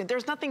around her skin.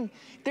 There's nothing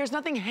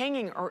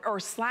hanging or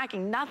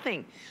slacking,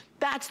 nothing.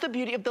 That's the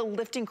beauty of the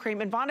lifting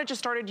cream, and Vonda just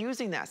started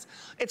using this.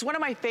 It's one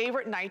of my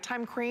favorite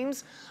nighttime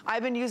creams.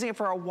 I've been using it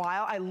for a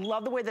while. I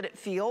love the way that it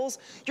feels.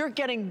 You're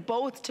getting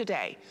both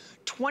today.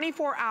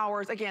 24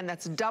 hours, again,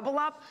 that's double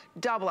up,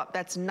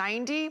 that's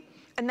 90.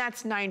 And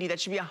that's 90, that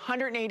should be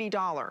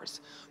 $180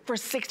 for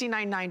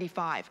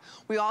 $69.95.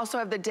 We also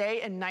have the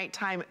day and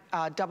nighttime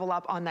double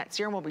up on that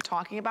serum we'll be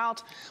talking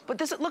about. But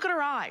this, look at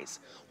her eyes.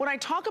 When I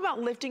talk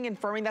about lifting and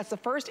firming, that's the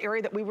first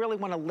area that we really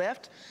wanna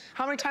lift.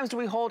 How many times do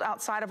we hold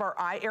outside of our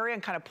eye area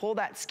and kind of pull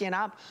that skin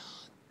up?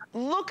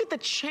 Look at the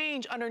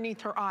change underneath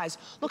her eyes.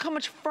 Look how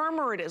much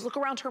firmer it is. Look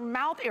around her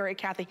mouth area,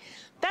 Kathy.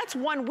 That's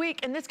 1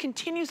 week, and this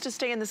continues to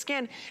stay in the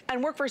skin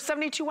and work for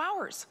 72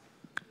 hours.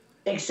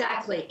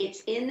 Exactly.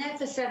 It's in there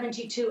for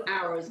 72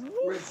 hours.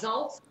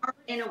 Results are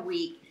in a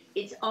week.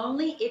 It's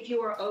only if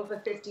you are over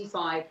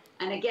 55.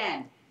 And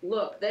again,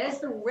 look, there's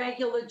the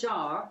regular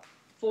jar,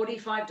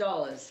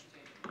 $45.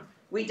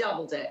 We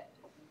doubled it.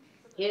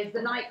 Here's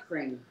the night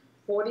cream,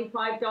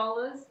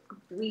 $45.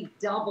 We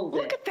doubled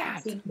it. Look at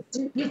that.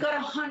 So you've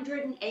got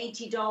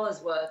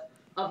 $180 worth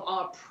of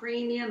our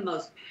premium,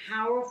 most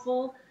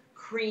powerful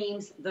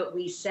creams that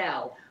we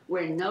sell.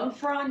 We're known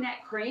for our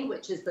neck cream,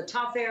 which is the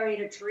tough area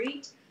to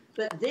treat.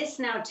 But this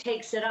now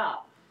takes it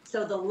up.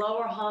 So the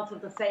lower half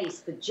of the face,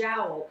 the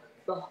jowl,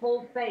 the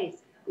whole face,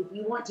 if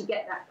you want to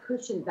get that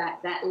cushion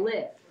back, that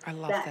lift, I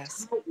love that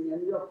this. tightening,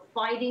 and you're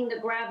fighting the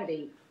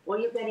gravity, or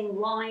you're getting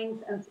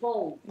lines and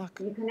folds. Look.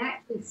 You can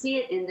actually see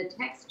it in the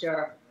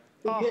texture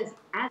because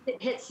as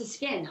it hits the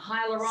skin,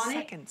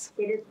 hyaluronic,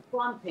 it is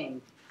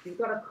plumping. You've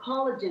got a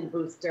collagen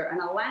booster, an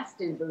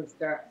elastin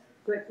booster.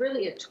 So it's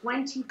really a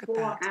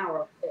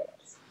 24-hour fix.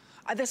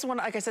 This one,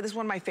 like I said, this is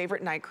one of my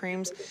favorite night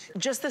creams.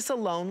 Just this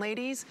alone,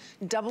 ladies,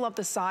 double up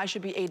the size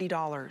should be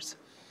 $80.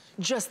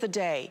 Just the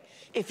day.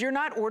 If you're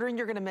not ordering,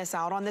 you're gonna miss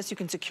out on this. You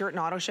can secure it in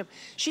auto ship.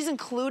 She's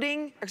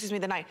including, excuse me,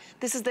 the night.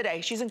 This is the day.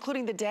 She's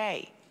including the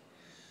day.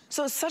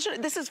 So it's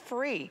this is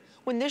free,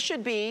 when this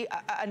should be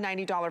a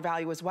 $90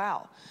 value as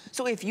well.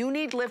 So if you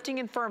need lifting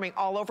and firming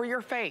all over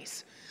your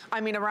face,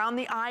 I mean, around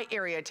the eye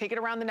area, take it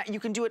around the neck. You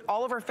can do it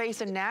all over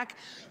face and neck.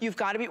 You've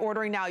got to be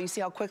ordering now. You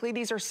see how quickly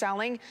these are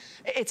selling?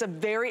 It's a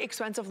very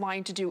expensive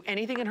line to do.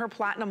 Anything in her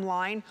platinum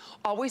line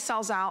always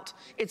sells out.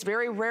 It's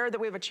very rare that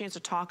we have a chance to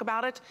talk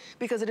about it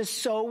because it is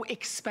so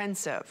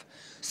expensive.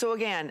 So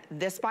again,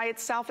 this by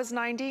itself is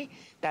 90.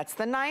 That's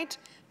the night.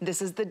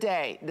 This is the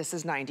day. This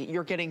is 90.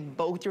 You're getting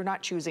both. You're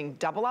not choosing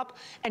double up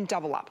and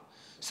double up.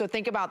 So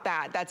think about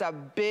that. That's a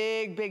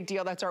big, big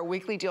deal. That's our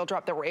weekly deal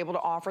drop that we're able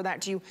to offer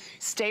that to you.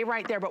 Stay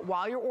right there. But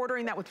while you're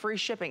ordering that with free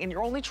shipping, and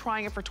you're only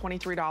trying it for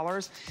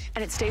 $23,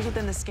 and it stays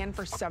within the skin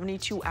for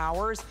 72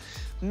 hours,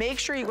 make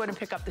sure you go ahead and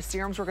pick up the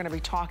serums we're going to be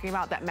talking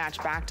about that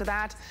match back to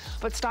that.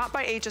 But stop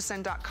by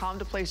hsn.com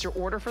to place your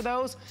order for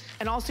those.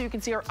 And also you can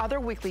see our other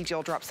weekly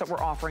deal drops that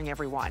we're offering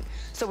everyone.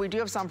 So we do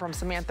have some from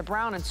Samantha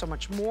Brown and so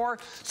much more.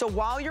 So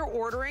while you're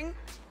ordering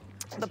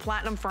the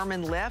Platinum Firm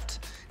and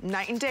Lift,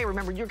 night and day,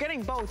 remember, you're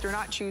getting both, you're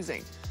not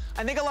choosing.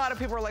 I think a lot of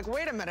people are like,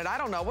 wait a minute, I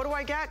don't know, what do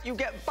I get? You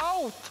get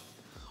both.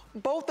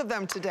 Both of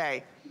them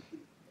today.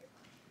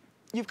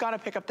 You've got to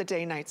pick up the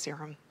day-night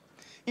serum.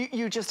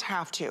 You just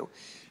have to.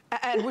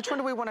 And which one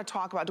do we want to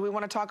talk about? Do we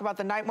want to talk about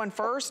the night one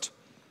first?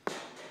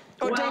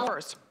 Or day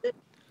first?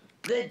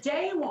 The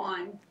day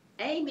one,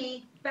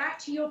 Amy, back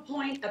to your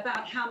point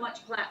about how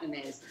much platinum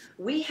is.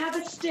 We have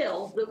a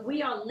still that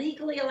we are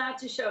legally allowed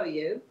to show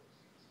you.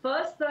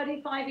 First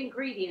 35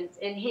 ingredients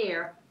in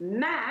here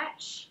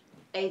match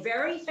a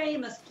very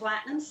famous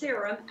platinum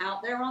serum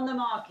out there on the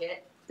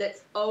market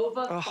that's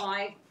over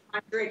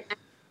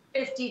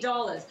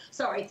 $550.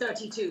 Sorry,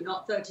 32,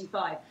 not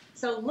 35.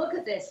 So look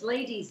at this,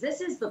 ladies.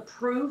 This is the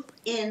proof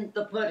in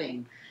the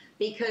pudding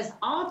because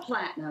our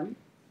platinum,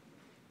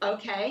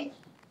 okay,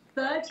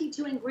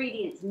 32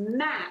 ingredients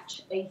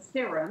match a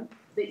serum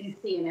that you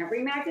see in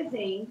every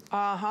magazine. It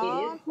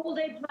is called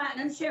a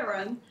platinum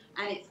serum,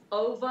 and it's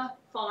over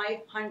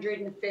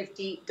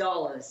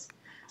 $550.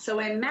 So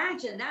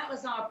imagine that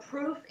was our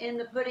proof in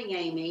the pudding,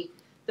 Amy,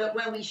 that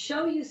when we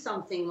show you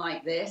something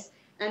like this,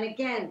 and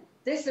again,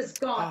 This has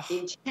got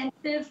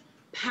intensive,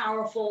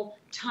 powerful,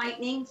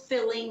 tightening,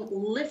 filling,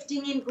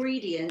 lifting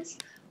ingredients.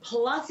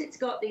 Plus, it's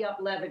got the up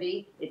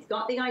levity. It's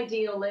got the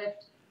ideal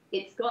lift.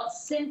 It's got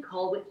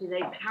Syncol, which is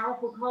a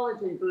powerful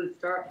collagen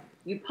booster.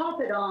 You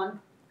pop it on,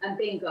 and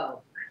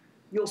bingo.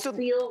 You'll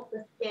feel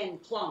the skin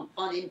plump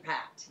on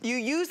impact. You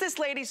use this,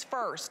 ladies,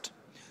 first.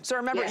 So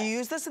remember, you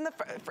use this in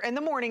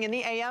the morning, in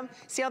the AM.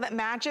 See how that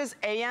matches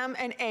AM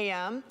and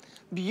AM.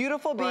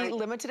 Beautiful bee,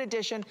 limited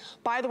edition.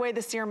 By the way,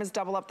 the serum is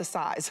double up the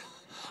size.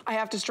 I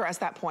have to stress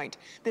that point.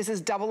 This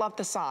is double up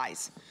the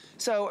size.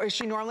 So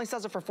she normally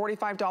sells it for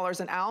 $45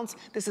 an ounce.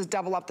 This is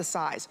double up the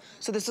size.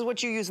 So this is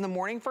what you use in the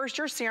morning first.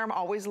 Your serum,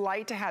 always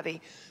light to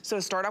heavy. So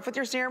start off with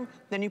your serum,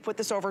 then you put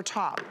this over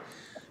top.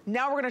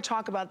 Now we're gonna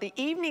talk about the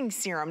evening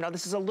serum. Now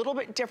this is a little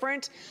bit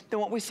different than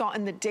what we saw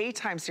in the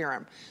daytime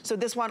serum. So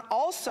this one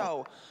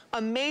also,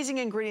 amazing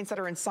ingredients that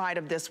are inside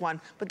of this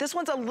one, but this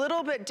one's a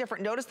little bit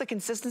different. Notice the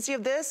consistency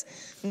of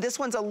this. This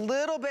one's a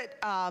little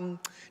bit,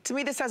 to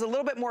me this has a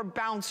little bit more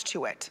bounce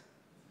to it.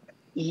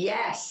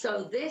 Yes,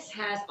 so this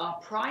has a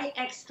pry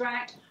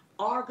extract,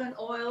 argan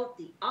oil,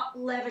 the up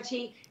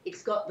levity.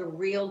 It's got the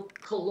real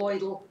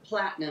colloidal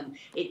platinum.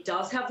 It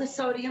does have the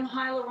sodium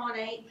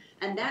hyaluronate,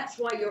 and that's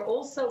why you're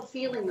also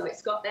feeling, though,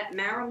 it's got that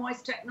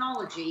Maramoist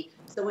technology.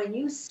 So when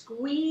you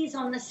squeeze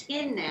on the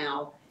skin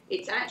now,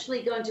 it's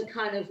actually going to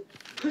kind of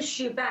push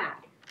you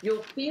back.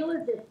 You'll feel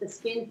as if the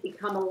skin's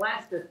become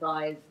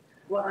elasticized.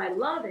 What I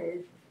love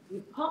is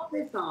you pop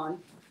this on,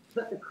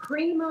 put the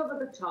cream over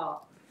the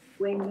top.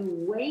 When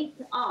you wake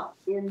up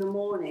in the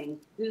morning,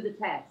 do the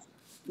test.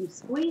 You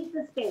squeeze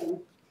the skin,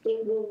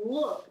 it will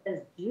look as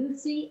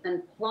juicy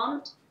and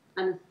plumped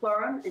and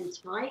firm and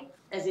tight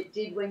as it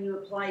did when you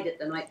applied it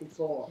the night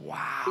before.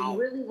 Wow. So you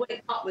really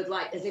wake up with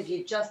like as if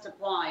you just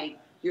applied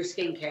your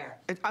skincare.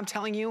 I'm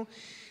telling you,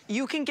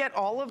 you can get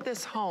all of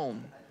this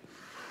home.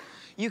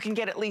 You can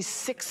get at least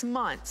 6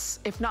 months,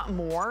 if not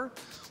more,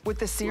 with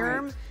the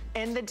serum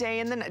and the day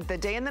and the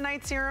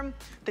night serum,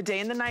 the day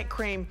and the night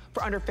cream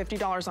for under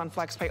 $50 on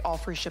FlexPay, all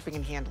free shipping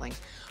and handling.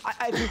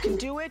 If you can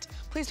do it,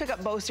 please pick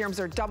up both serums.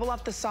 They're double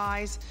up the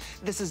size.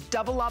 This is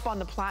double up on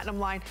the platinum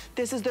line.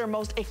 This is their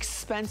most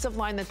expensive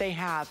line that they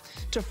have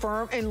to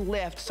firm and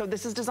lift. So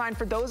this is designed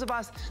for those of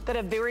us that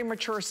have very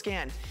mature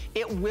skin.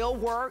 It will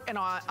work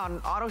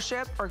on auto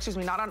ship, or excuse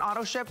me, not on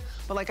auto ship,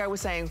 but like I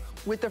was saying,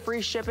 with the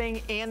free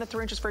shipping and the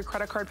 3 inches free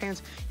credit card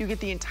payments, you get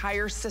the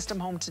entire system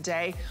home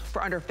today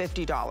for under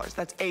 $50.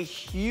 That's a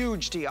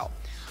huge deal.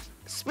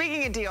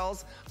 Speaking of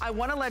deals, I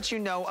want to let you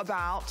know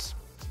about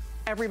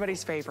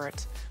everybody's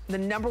favorite, the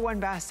 #1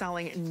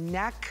 best-selling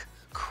neck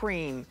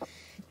cream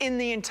in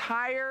the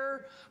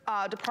entire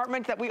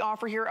department that we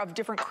offer here of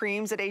different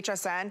creams at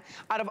HSN.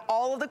 Out of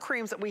all of the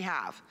creams that we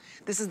have,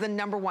 this is the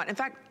 #1. In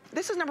fact,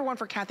 this is #1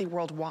 for Kathy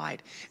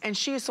worldwide, and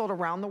she is sold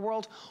around the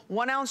world.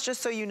 1 ounce,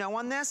 just so you know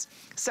on this,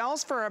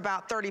 sells for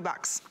about 30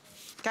 bucks,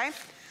 okay?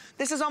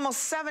 This is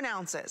almost 7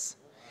 ounces.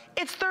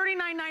 It's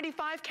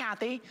 $39.95,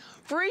 Kathy.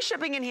 Free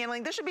shipping and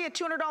handling. This should be a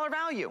 $200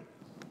 value.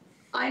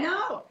 I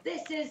know.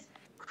 This is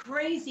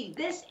crazy.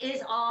 This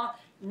is our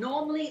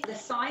normally the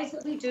size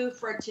that we do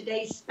for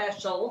today's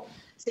special.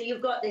 So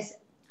you've got this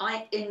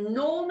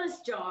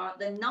enormous jar,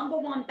 the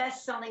 #1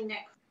 best-selling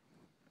neck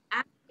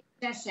at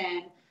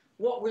HSN.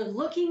 What we're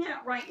looking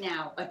at right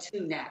now are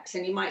 2 necks.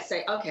 And you might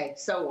say, okay,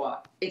 so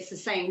what? It's the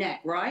same neck,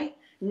 right?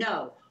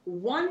 No.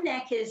 One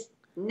neck is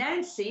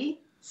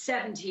Nancy,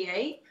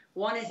 78.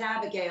 One is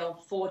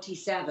Abigail,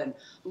 47.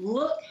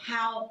 Look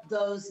how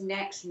those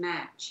necks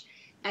match.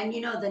 And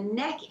you know, the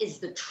neck is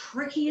the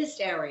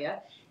trickiest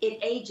area. It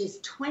ages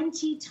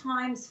 20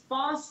 times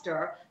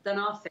faster than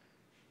our face.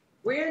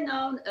 We're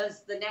known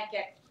as the neck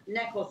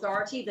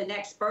authority, the neck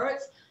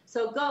experts.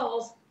 So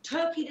girls,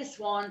 turkey to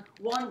swan,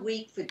 1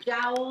 week for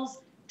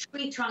jowls,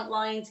 tree trunk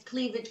lines,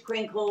 cleavage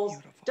crinkles,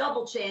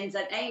 double chins,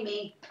 and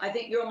Amy, I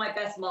think you're my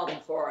best model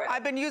for it.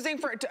 I've been using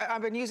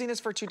this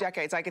for 2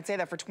 decades. I can say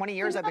that for 20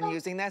 years I've been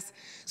using this.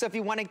 So if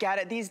you want to get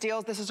it, these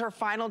deals, this is her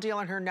final deal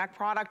on her neck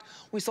product.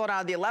 We sold out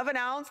of the 11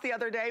 ounce the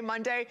other day,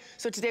 Monday.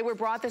 So today we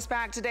brought this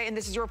back today, and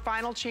this is your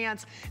final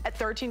chance at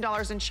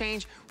 $13 and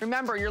change.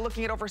 Remember, you're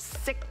looking at over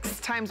 6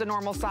 times the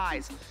normal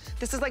size.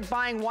 This is like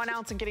buying 1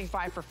 ounce and getting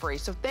 5 for free.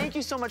 So thank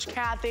you so much,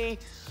 Kathy.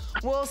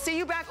 We'll see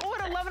you back,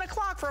 at 11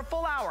 o'clock for a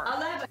full hour.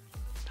 11.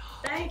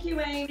 Thank you,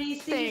 Amy.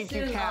 See you soon. Thank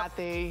you,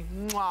 Kathy.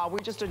 Mwah, we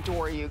just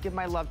adore you. Give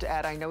my love to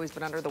Ed. I know he's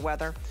been under the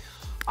weather.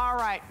 All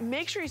right,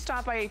 make sure you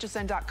stop by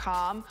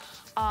hsn.com.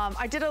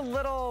 I did a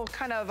little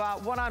kind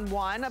of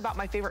one-on-one about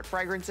my favorite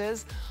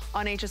fragrances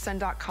on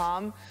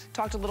hsn.com.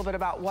 Talked a little bit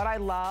about what I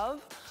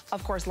love.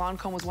 Of course,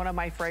 Lancome was one of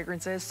my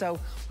fragrances. So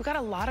we've got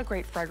a lot of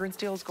great fragrance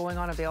deals going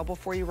on available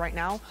for you right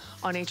now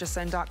on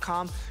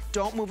hsn.com.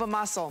 Don't move a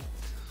muscle.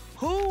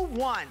 Who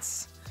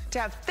wants to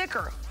have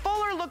thicker,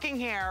 fuller looking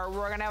hair?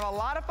 We're gonna have a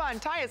lot of fun.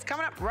 Ty is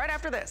coming up right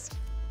after this.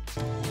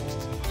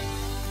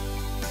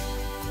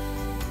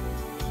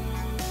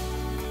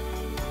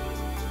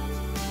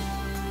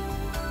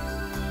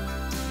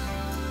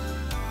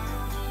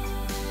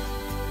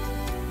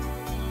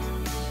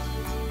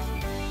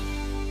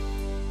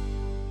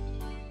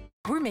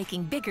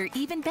 making bigger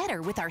even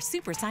better with our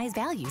supersize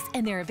values,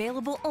 and they're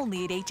available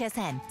only at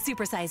HSN.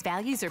 Supersize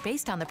values are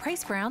based on the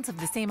price per ounce of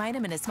the same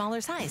item in a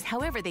smaller size.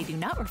 However, they do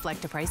not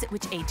reflect a price at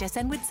which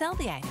HSN would sell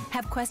the item.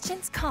 Have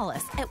questions? Call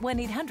us at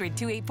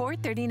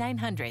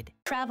 1-800-284-3900.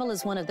 Travel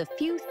is one of the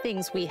few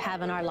things we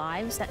have in our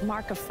lives that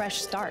mark a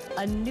fresh start,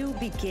 a new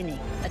beginning,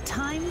 a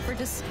time for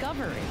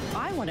discovery.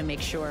 I want to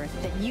make sure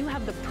that you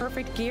have the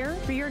perfect gear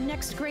for your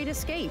next great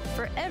escape.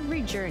 For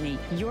every journey,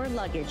 your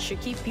luggage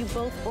should keep you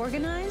both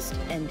organized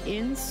and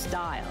in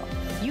style.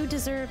 You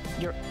deserve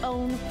your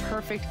own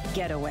perfect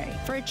getaway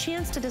for a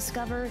chance to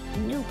discover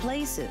new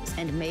places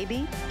and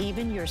maybe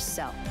even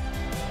yourself.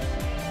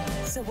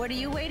 So what are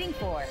you waiting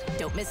for?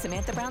 Don't miss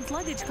Samantha Brown's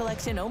luggage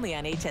collection only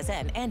on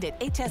HSN and at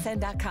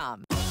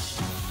hsn.com.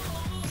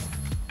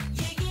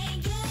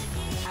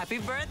 Happy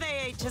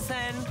birthday,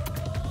 HSN.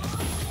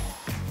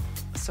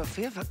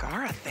 Sofia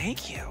Vergara,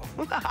 thank you.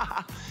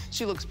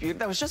 She looks beautiful.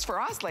 That was just for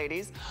us,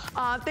 ladies.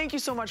 Thank you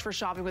so much for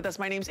shopping with us.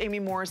 My name's Amy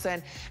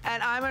Morrison,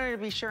 and I'm going to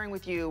be sharing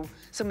with you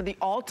some of the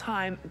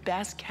all-time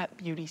best-kept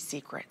beauty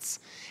secrets.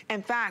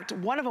 In fact,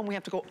 one of them, we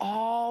have to go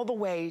all the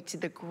way to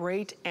the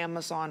great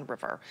Amazon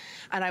River.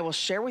 And I will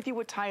share with you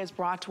what Ty has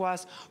brought to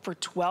us for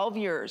 12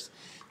 years.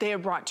 They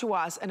have brought to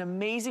us an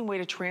amazing way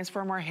to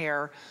transform our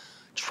hair,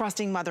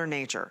 trusting Mother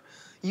Nature.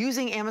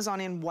 Using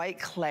Amazonian white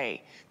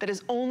clay that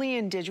is only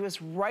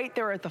indigenous right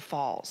there at the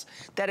falls,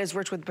 that is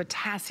rich with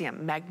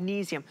potassium,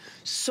 magnesium,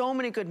 so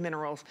many good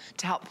minerals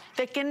to help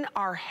thicken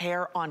our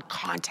hair on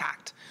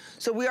contact.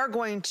 So we are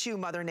going to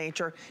Mother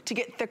Nature to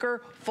get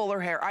thicker, fuller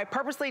hair. I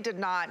purposely did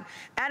not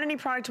add any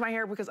product to my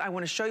hair because I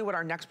want to show you what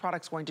our next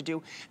product's going to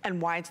do and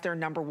why it's their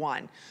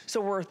 #1. So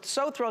we're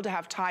so thrilled to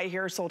have Ty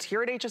here, sold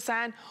here at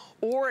HSN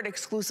or at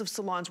exclusive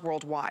salons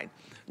worldwide.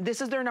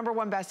 This is their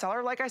 #1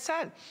 bestseller. Like I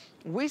said,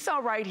 we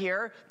sell right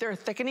here their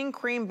thickening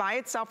cream by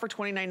itself for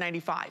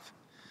 $29.95.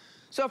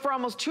 So for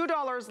almost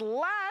 $2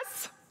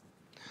 less,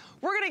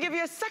 we're gonna give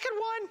you a second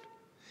one.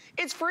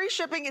 It's free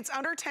shipping, it's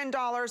under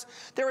 $10.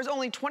 There is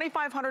only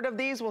 2,500 of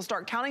these. We'll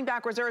start counting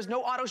backwards. There is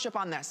no auto ship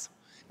on this,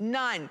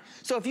 none.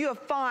 So if you have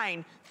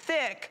fine,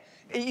 thick,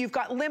 you've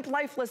got limp,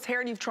 lifeless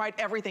hair and you've tried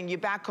everything. You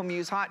backcomb,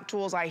 use hot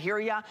tools, I hear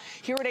ya.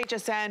 Here at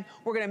HSN,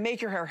 we're gonna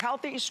make your hair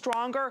healthy,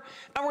 stronger,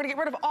 and we're gonna get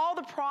rid of all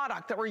the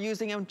product that we're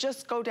using and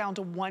just go down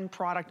to one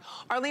product.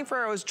 Arlene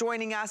Ferrero is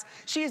joining us.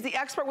 She is the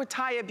expert with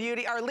Taya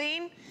Beauty.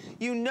 Arlene,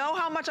 you know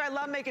how much I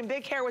love making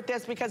big hair with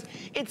this because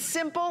it's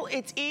simple,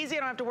 it's easy,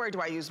 I don't have to worry,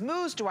 do I use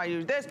mousse, do I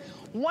use this?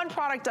 One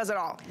product does it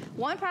all.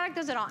 One product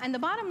does it all. And the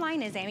bottom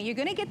line is, Amy, you're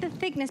gonna get the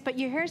thickness, but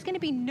your hair is gonna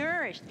be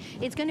nourished.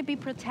 It's gonna be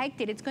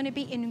protected. It's gonna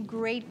be in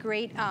great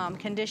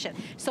condition.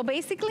 So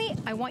basically,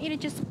 I want you to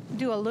just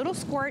do a little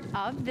squirt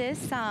of this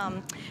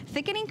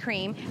thickening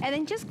cream and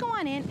then just go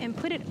on in and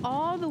put it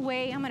all the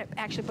way. I'm gonna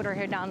actually put her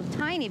hair down a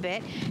tiny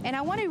bit, and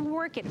I wanna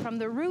work it from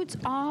the roots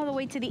all the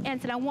way to the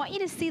ends, and I want you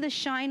to see the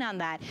shine on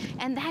that.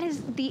 And that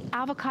is the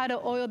avocado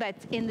oil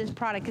that's in this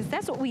product, because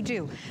that's what we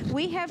do.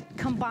 We have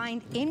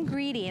combined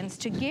ingredients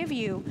to give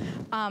you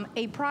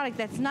a product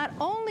that's not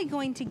only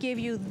going to give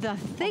you the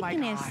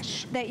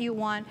thickness that you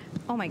want.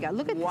 Oh my God,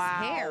 look at this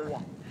hair.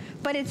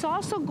 But it's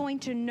also going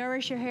to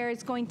nourish your hair.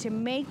 It's going to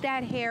make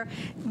that hair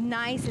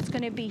nice. It's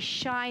going to be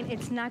shine.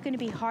 It's not going to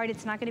be hard.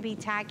 It's not going to be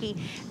tacky.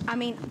 I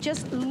mean,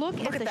 just look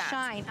at the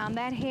shine on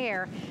that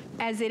hair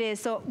as it is.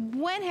 So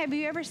when have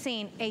you ever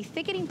seen a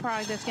thickening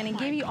product that's going to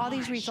give you all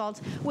these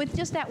results with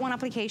just that one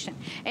application?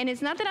 And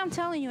it's not that I'm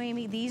telling you,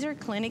 Amy, these are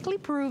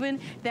clinically proven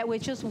that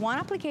with just one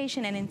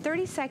application and in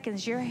 30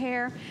 seconds, your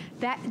hair,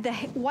 the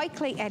white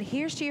clay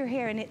adheres to your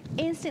hair and it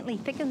instantly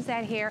thickens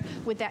that hair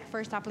with that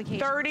first application.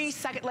 30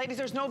 seconds, ladies,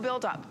 there's no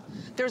buildup.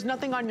 There's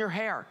nothing on your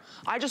hair.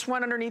 I just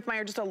went underneath my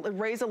hair just to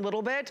raise a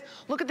little bit.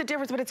 Look at the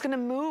difference, but it's gonna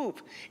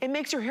move. It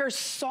makes your hair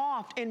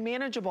soft and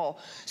manageable.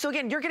 So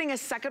again, you're getting a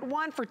second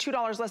one for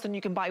 $2 less than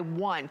you can buy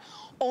one.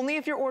 Only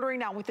if you're ordering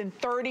now within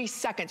 30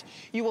 seconds,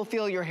 you will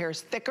feel your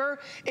hair's thicker.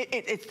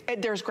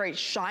 There's great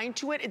shine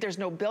to it. There's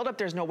no buildup,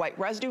 there's no white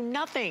residue,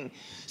 nothing.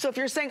 So if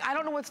you're saying, I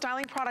don't know what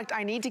styling product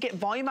I need to get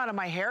volume out of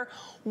my hair,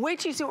 wait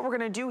till you see what we're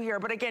gonna do here.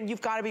 But again,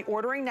 you've gotta be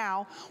ordering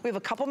now. We have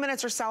a couple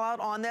minutes or sell out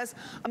on this.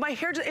 My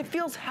hair, it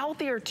feels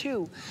healthier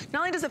too.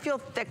 Not only does it feel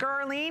thicker,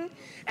 Arlene,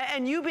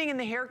 and you being in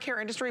the hair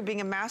care industry,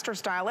 being a master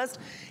stylist,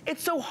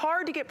 it's so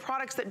hard to get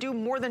products that do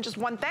more than just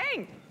one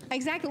thing.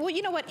 Exactly. Well,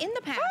 you know what? In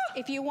the past,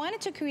 if you wanted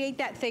to create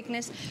that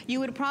thickness, you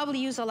would probably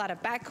use a lot of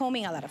back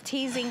combing, a lot of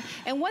teasing.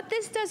 And what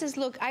this does is,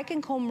 look, I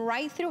can comb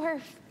right through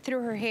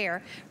her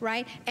hair,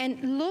 right?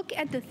 And look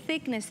at the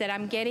thickness that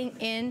I'm getting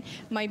in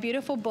my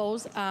beautiful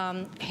Bo's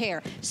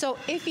hair. So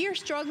if you're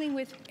struggling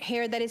with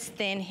hair that is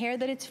thin, hair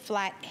that is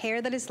flat,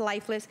 hair that is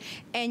lifeless,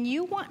 and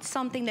you want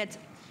something that's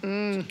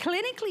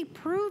clinically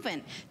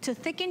proven to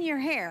thicken your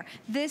hair,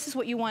 this is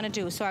what you want to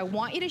do. So I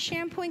want you to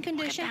shampoo and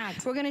condition.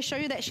 We're going to show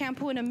you that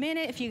shampoo in a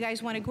minute if you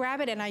guys want to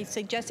grab it, and I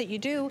suggest that you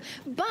do.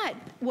 But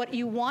what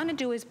you want to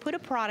do is put a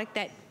product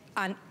that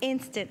on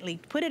instantly.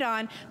 Put it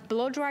on,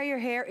 blow dry your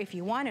hair if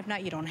you want. If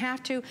not, you don't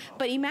have to.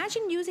 But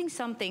imagine using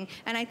something,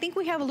 and I think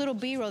we have a little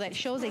B-roll that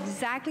shows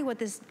exactly what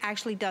this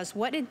actually does.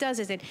 What it does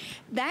is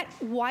that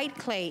white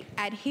clay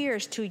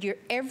adheres to your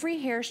every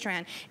hair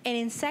strand, and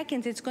in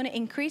seconds, it's gonna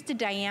increase the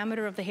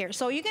diameter of the hair.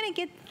 So you're gonna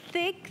get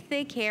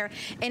thick hair,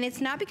 and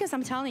it's not because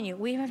I'm telling you.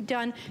 We have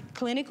done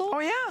clinical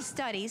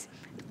studies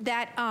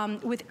that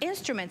with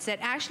instruments that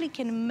actually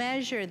can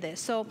measure this.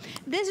 So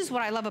this is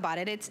what I love about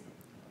it. It's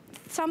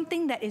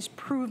something that is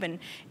proven,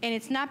 and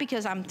it's not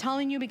because I'm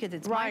telling you because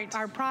it's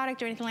our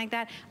product or anything like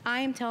that.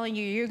 I am telling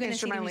you, you're gonna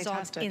see the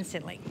results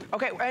instantly.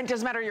 Okay, and it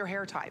doesn't matter your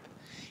hair type.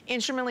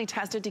 Instrumentally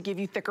tested to give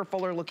you thicker,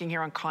 fuller looking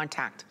hair on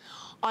contact.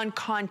 On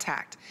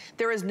contact.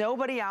 There is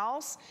nobody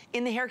else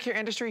in the hair care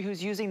industry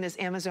who's using this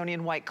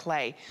Amazonian white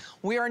clay.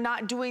 We are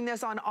not doing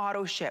this on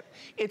auto ship.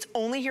 It's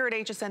only here at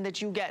HSN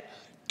that you get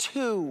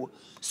 2.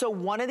 So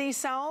one of these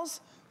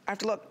cells, I have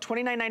to look,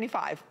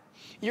 $29.95.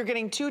 You're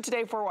getting 2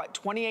 today for what,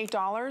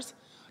 $28?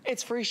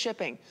 It's free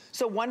shipping.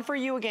 So one for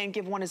you, again,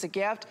 give one as a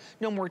gift.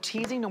 No more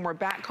teasing, no more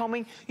back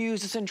combing. You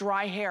use this in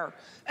dry hair.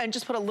 And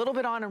just put a little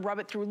bit on and rub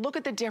it through. Look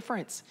at the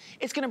difference.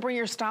 It's gonna bring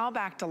your style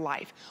back to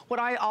life. What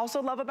I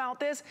also love about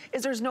this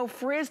is there's no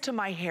frizz to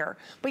my hair.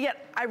 But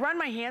yet, I run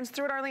my hands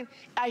through it, Arlene,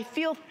 I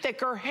feel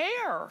thicker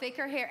hair.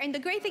 Thicker hair. And the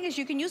great thing is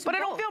you can use it But I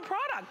don't feel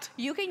product.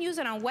 You can use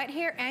it on wet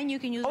hair and you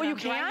can use it on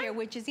dry hair,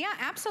 which is, yeah,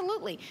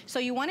 absolutely. So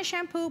you want to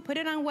shampoo, put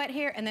it on wet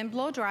hair, and then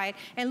blow dry it.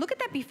 And look at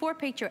that before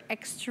picture.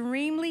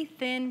 Extremely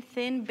thin,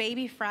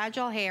 baby,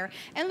 fragile hair.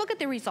 And look at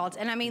the results.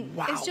 And I mean,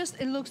 it's just,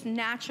 it looks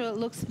natural, it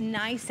looks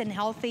nice and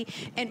healthy,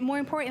 and more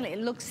importantly, it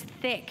looks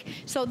thick.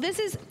 So this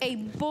is a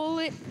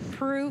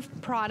bulletproof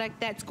product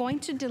that's going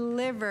to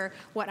deliver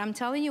what I'm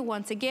telling you.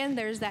 Once again,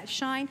 there's that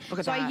shine. Look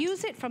at so that. I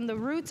use it from the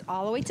roots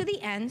all the way to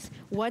the ends.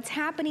 What's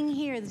happening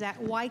here is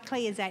that white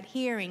clay is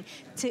adhering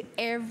to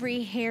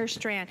every hair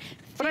strand.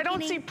 But I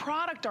don't see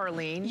product,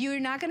 Arlene. You're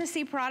not gonna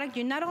see product.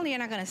 You're not only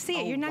not gonna see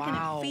it, you're not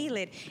gonna feel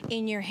it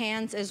in your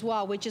hands as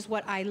well, which is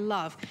what I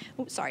love.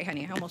 Oops, sorry,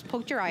 honey, I almost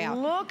poked your eye out.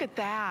 Look at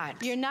that.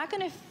 You're not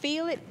gonna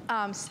feel it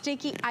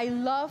sticky. I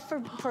love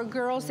for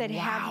girls that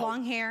have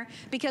long hair,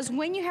 because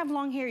when you have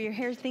long hair, your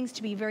hair tends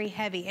to be very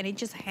heavy and it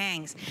just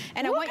hangs.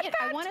 And I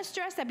want to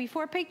stress that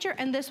before picture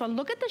and this one.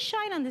 Look at the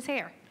shine on this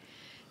hair.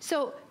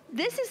 So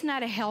this is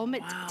not a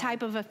helmet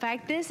type of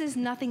effect. This is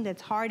nothing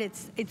that's hard.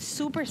 It's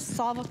super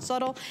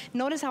subtle.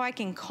 Notice how I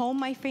can comb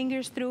my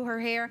fingers through her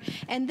hair.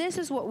 And this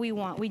is what we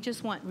want. We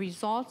just want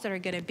results that are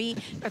gonna be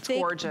thick,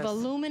 gorgeous,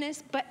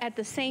 voluminous, but at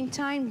the same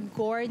time,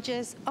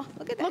 gorgeous. Oh,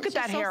 look at that. Look at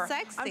that hair. So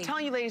sexy. I'm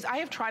telling you, ladies, I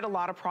have tried a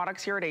lot of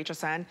products here at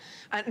HSN.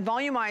 And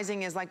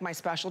volumizing is like my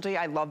specialty.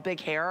 I love big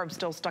hair. I'm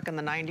still stuck in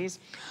the 90s,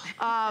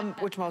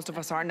 which most of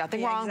us are.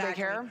 Nothing wrong, big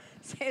hair.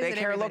 Big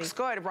hair looks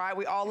good, right?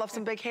 We all love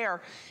some big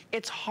hair.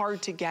 It's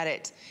hard to get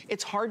it.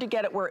 It's hard to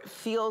get it where it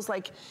feels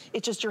like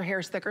it's just your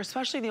hair's thicker,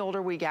 especially the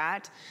older we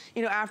get.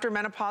 You know, after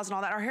menopause and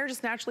all that, our hair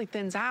just naturally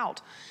thins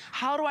out.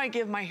 How do I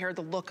give my hair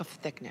the look of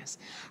thickness?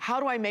 How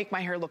do I make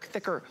my hair look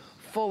thicker,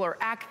 fuller,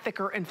 act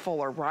thicker and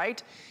fuller,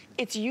 right?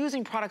 It's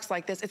using products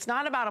like this. It's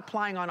not about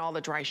applying on all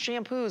the dry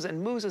shampoos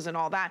and mousses and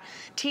all that,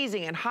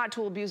 teasing and hot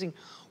tool abusing.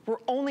 We're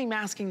only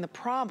masking the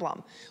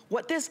problem.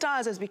 What this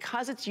does is,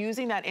 because it's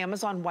using that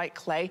Amazon white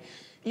clay,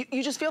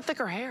 you just feel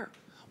thicker hair.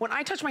 When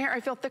I touch my hair, I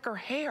feel thicker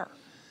hair.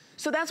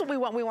 So that's what we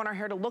want. We want our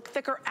hair to look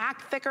thicker,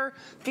 act thicker,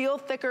 feel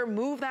thicker,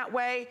 move that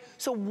way.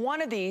 So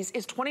one of these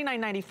is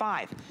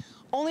 $29.95.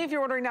 Only if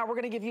you're ordering now, we're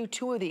gonna give you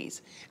 2 of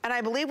these. And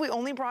I believe we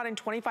only brought in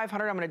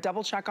 2,500. I'm gonna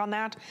double check on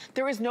that.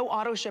 There is no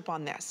auto ship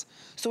on this.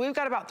 So we've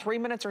got about 3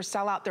 minutes or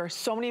sell out. There are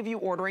so many of you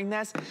ordering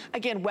this.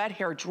 Again, wet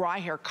hair, dry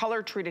hair,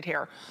 color treated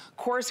hair,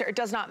 coarse hair, it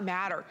does not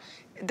matter.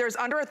 There's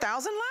under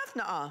 1,000 left?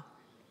 Nuh-uh.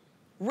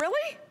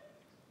 Really?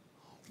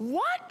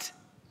 What?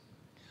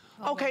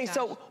 Oh okay,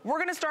 so we're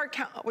gonna start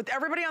with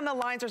everybody on the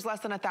lines. There's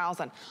less than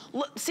 1,000.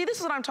 Look, see, this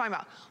is what I'm talking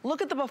about.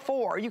 Look at the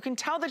before. You can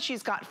tell that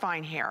she's got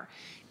fine hair.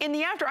 In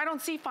the after, I don't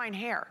see fine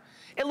hair.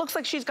 It looks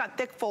like she's got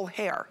thick, full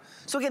hair.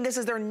 So again, this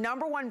is their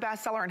 #1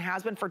 bestseller and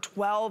has been for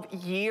 12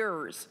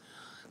 years.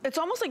 It's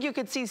almost like you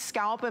could see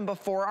scalp in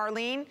before,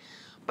 Arlene.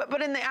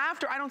 But in the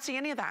after, I don't see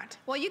any of that.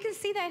 Well, you can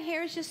see that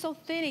hair is just so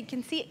thin. You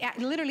can see it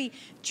literally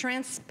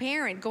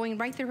transparent going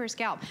right through her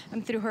scalp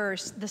and through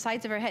the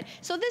sides of her head.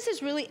 So this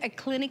is really a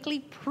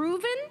clinically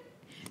proven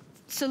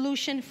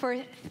solution for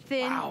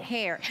thin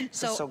hair.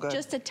 So good.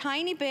 Just a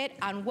tiny bit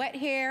on wet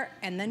hair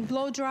and then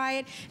blow dry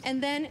it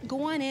and then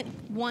go on it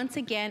once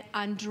again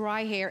on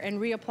dry hair and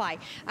reapply.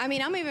 I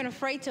mean, I'm even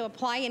afraid to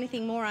apply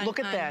anything more on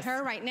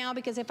her right now,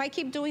 because if I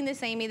keep doing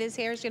this, Amy, this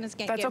hair is gonna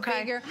get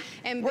bigger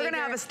and bigger. We're gonna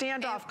have a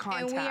standoff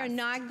contest. And we are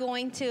not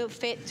going to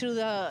fit through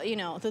the, you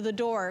know, through the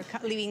door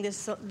leaving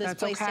this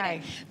place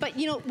today. But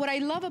you know, what I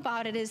love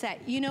about it is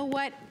that, you know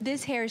what?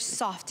 This hair is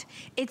soft.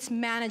 It's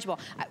manageable.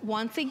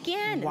 Once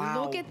again,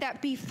 look at that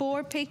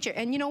before picture.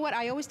 And you know what?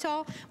 I always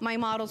tell my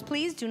models,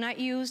 please do not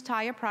use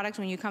Taya products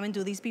when you come and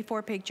do these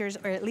before pictures,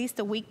 or at least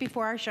a week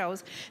before our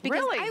shows.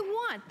 Because I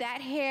want that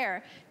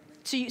hair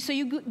So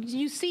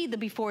you see the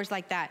befores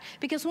like that.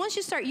 Because once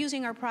you start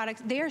using our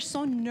products, they are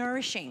so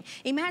nourishing.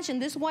 Imagine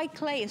this white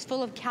clay is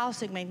full of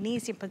calcium,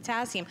 magnesium,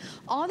 potassium,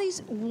 all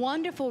these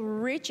wonderful,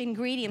 rich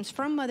ingredients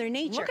from Mother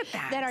Nature. Look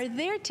at that are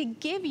there to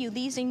give you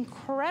these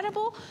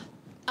incredible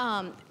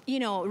you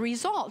know,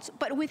 results,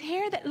 but with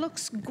hair that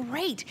looks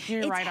great.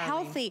 You're right, it's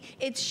healthy, Arlene.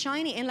 It's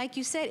shiny, and like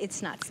you said,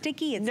 it's not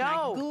sticky, it's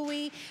not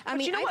gooey. I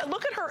mean, you know what?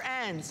 Look at her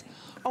ends.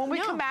 When we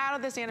come out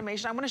of this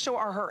animation, I'm going to show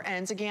her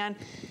ends again.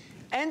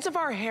 Ends of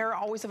our hair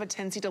always have a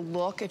tendency to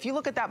look, if you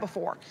look at that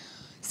before,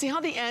 see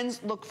how the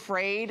ends look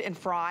frayed and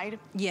fried?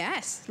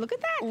 Yes, look at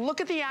that.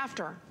 Look at the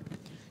after.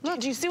 Look.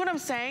 Do you see what I'm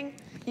saying?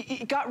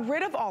 You got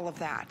rid of all of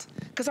that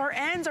because our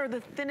ends are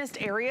the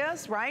thinnest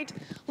areas, right?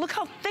 Look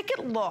how thick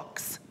it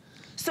looks.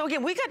 So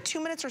again, we got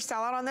 2 minutes for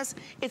sellout on this.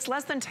 It's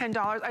less than $10.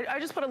 I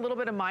just put a little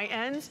bit of my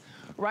ends,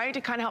 right, to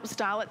kind of help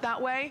style it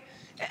that way.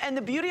 And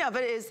the beauty of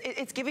it is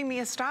it's giving me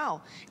a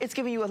style. It's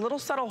giving you a little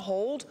subtle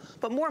hold,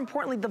 but more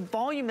importantly, the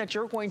volume that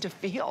you're going to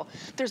feel.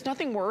 There's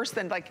nothing worse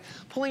than like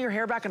pulling your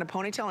hair back in a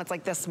ponytail and it's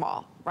like this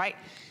small, right?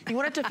 You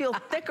want it to feel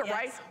thicker, yes.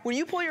 right? When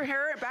you pull your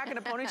hair back in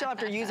a ponytail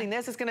after using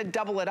this, it's gonna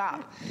double it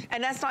up.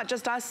 And that's not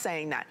just us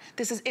saying that.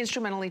 This is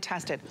instrumentally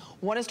tested.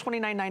 One is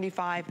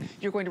 $29.95.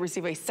 You're going to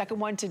receive a second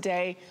one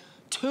today.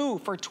 2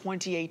 for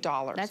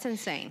 $28. That's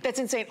insane. That's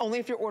insane, only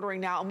if you're ordering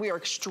now, and we are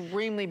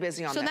extremely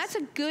busy on this. So that's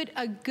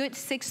a good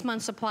 6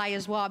 month supply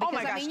as well. Because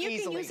my gosh, I mean, you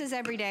easily. can use this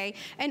every day.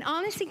 And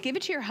honestly, give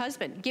it to your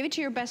husband, give it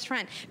to your best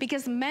friend,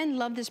 because men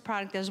love this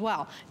product as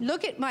well.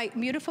 Look at my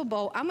beautiful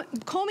bow. I'm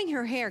combing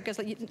her hair because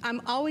I'm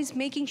always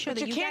making sure that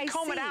you guys see. But you can't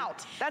comb it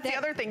out. That's the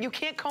other thing. You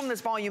can't comb this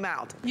volume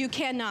out. You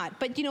cannot.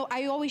 But you know,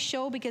 I always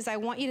show because I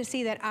want you to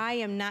see that I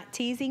am not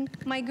teasing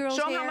my girls'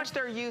 hair. Show them how much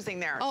they're using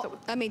there. Oh, so,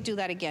 let me do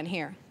that again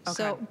here. Okay.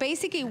 So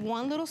basically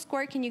one little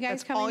squirt. Can you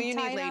guys come in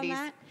tight on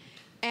that?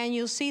 And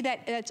you'll see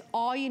that that's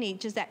all you need,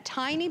 just that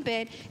tiny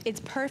bit. It's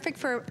perfect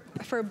for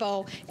a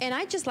bow. And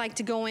I just like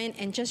to go in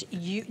and just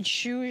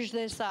zhuzh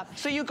this up.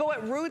 So you go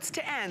at roots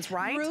to ends,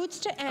 right? Roots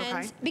to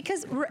ends,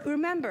 because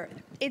remember,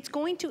 it's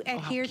going to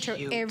adhere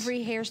to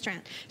every hair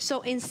strand.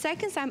 So in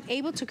seconds, I'm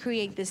able to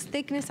create this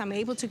thickness. I'm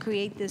able to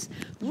create this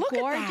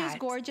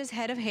gorgeous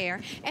head of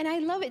hair. And I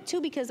love it too,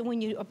 because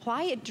when you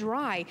apply it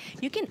dry,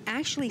 you can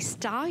actually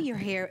style your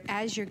hair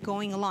as you're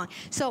going along.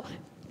 So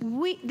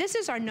this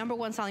is our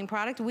 #1 selling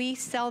product. We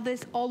sell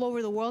this all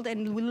over the world,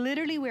 and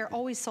we're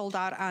always sold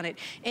out on it.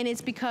 And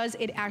it's because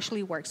it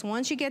actually works.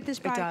 Once you get this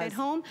product at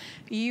home,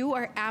 you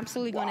are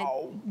absolutely gonna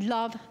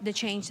love the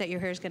change that your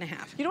hair is gonna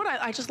have. You know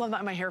what, I just love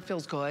that my hair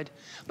feels good.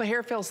 My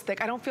hair feels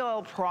thick. I don't feel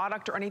a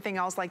product or anything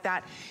else like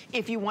that.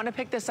 If you wanna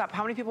pick this up,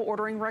 how many people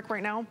ordering, Rick,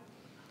 right now?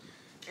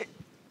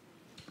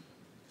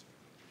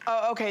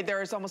 Oh, okay,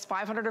 there's almost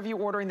 500 of you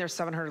ordering, there's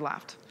 700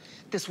 left.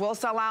 This will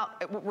sell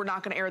out. We're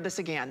not gonna air this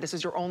again. This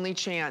is your only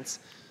chance.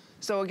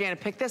 So again,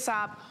 pick this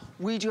up.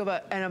 We do have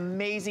an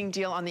amazing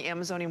deal on the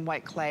Amazonian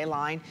white clay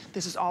line.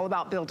 This is all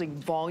about building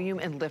volume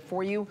and lift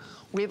for you.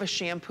 We have a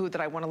shampoo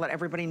that I wanna let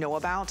everybody know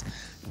about.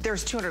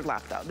 There's 200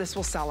 left though. This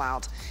will sell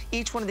out.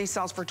 Each one of these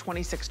sells for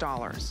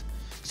 $26.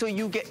 So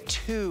you get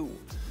 2.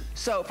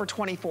 So for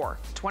 24,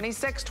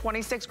 26,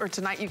 26, or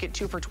tonight you get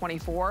 2 for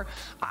 24.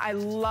 I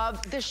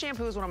love, this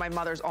shampoo is one of my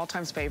mother's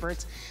all-time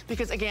favorites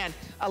because again,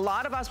 a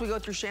lot of us, we go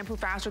through shampoo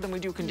faster than we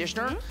do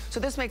conditioner.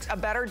 So this makes a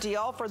better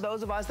deal for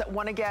those of us that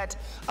want to get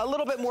a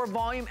little bit more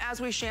volume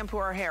as we shampoo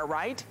our hair,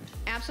 right?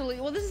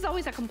 Absolutely. Well, this is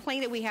always a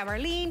complaint that we have,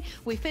 Arlene.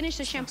 We finish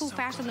the shampoo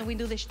faster than we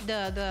do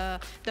the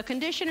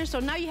conditioner. So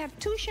now you have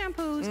 2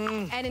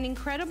 shampoos at an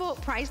incredible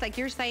price, like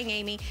you're saying,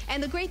 Amy.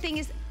 And the great thing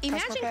is,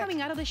 imagine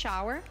coming out of the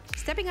shower,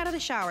 stepping out of the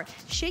shower,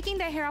 shaking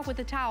that hair off with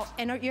a towel,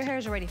 and your hair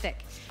is already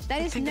thick.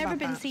 That has never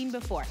been seen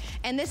before.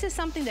 And this is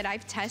something that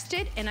I've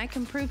tested, and I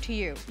can prove to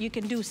you. You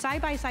can do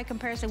side-by-side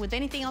comparison with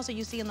anything else that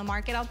you see in the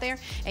market out there,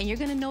 and you're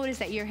gonna notice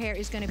that your hair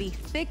is gonna be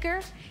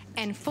thicker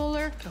and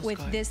fuller with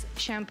this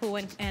shampoo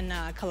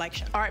and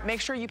collection. All right,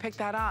 make sure you pick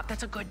that up.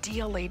 That's a good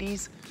deal,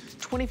 ladies.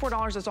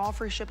 $24 is all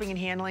free shipping and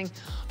handling.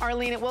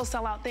 Arlene, it will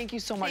sell out. Thank you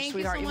so much,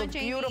 sweetheart. You look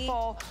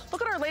beautiful.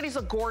 Look at our ladies,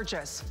 look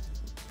gorgeous.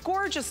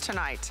 Gorgeous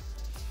tonight.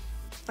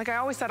 Like I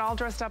always said, all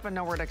dressed up and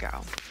nowhere to go.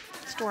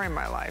 Story of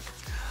my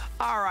life.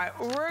 All right,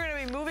 we're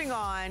gonna be moving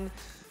on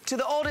to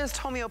the oldest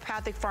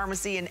homeopathic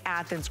pharmacy in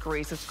Athens,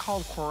 Greece. It's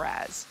called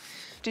Korez.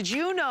 Did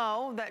you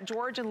know that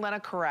George and Lena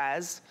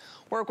Korez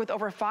work with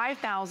over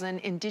 5,000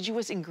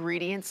 indigenous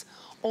ingredients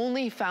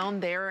only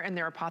found there in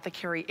their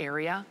apothecary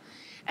area?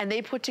 And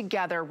they put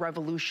together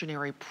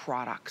revolutionary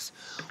products.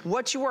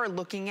 What you are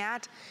looking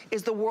at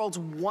is the world's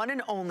one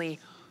and only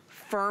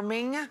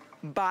firming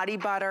body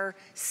butter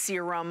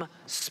serum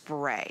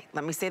spray.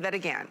 Let me say that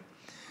again.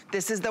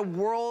 This is the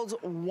world's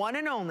one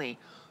and only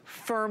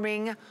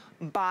firming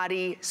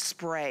body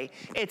spray.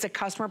 It's a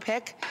customer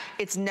pick.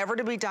 It's never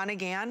to be done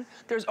again.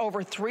 There's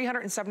over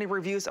 370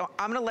 reviews. So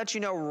I'm gonna let you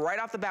know right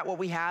off the bat what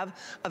we have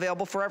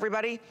available for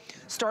everybody.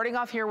 Starting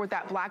off here with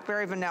that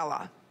blackberry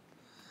vanilla.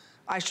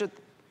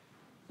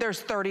 There's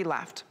 30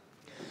 left.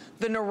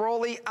 The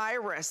neroli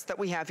iris that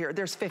we have here,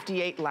 there's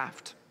 58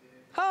 left.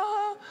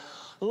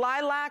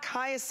 Lilac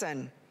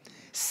hyacinth.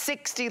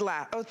 60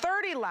 left, oh,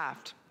 30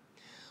 left.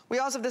 We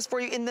also have this for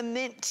you in the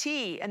mint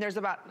tea, and there's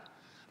about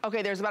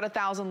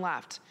 1,000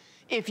 left.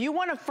 If you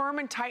want to firm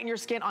and tighten your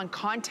skin on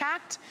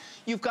contact,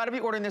 you've got to be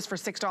ordering this for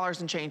 $6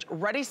 and change.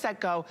 Ready, set,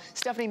 go.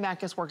 Stephanie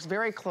Mackis works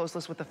very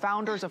closely with the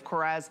founders of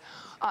Korres.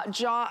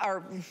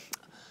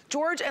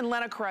 George and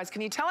Lena Korres,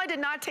 can you tell I did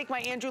not take my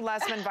Andrew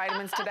Lessman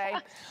vitamins today?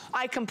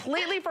 I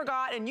completely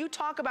forgot, and you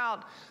talk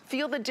about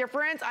feel the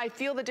difference. I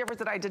feel the difference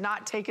that I did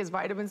not take his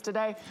vitamins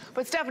today.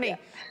 But Stephanie,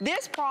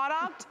 this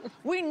product,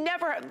 we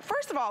never,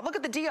 first of all, look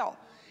at the deal.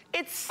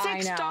 It's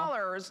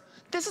 $6.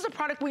 This is a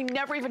product we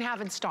never even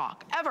have in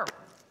stock, ever.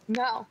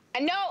 No,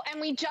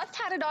 and we just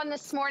had it on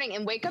this morning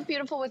in Wake Up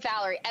Beautiful with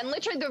Valerie. And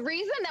literally the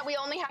reason that we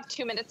only have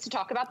 2 minutes to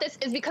talk about this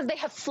is because they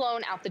have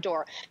flown out the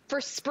door. For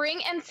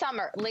spring and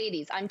summer,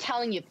 ladies, I'm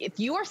telling you, if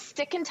you are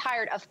sick and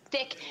tired of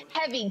thick,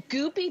 heavy,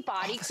 goopy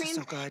body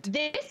creams,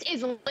 this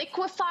is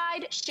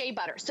liquefied shea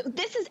butter. So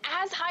this is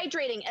as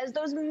hydrating as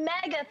those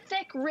mega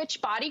thick,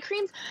 rich body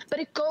creams, but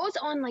it goes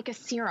on like a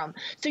serum.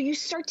 So you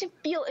start to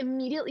feel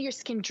immediately your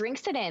skin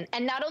drinks it in.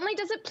 And not only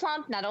does it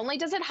plump, not only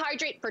does it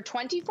hydrate for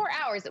 24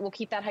 hours, it will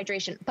keep that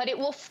hydration, but it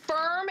will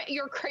firm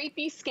your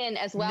crepey skin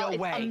as well.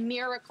 It's a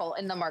miracle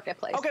in the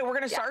marketplace. Okay, we're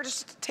gonna start,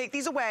 just take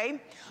these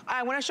away.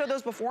 I wanna show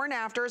those before and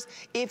afters.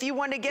 If you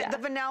want to get the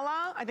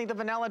vanilla, I think the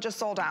vanilla just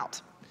sold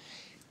out.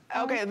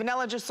 Okay, the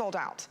vanilla just sold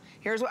out.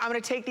 Here's what, I'm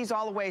gonna take these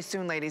all away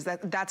soon, ladies.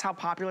 That's how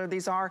popular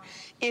these are.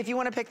 If you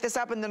wanna pick this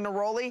up in the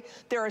neroli,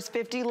 there is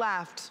 50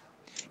 left.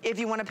 If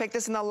you want to pick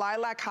this in the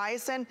lilac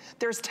hyacinth,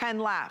 there's 10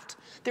 left.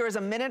 There is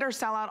a minute or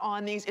sellout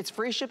on these. It's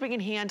free shipping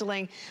and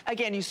handling.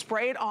 Again, you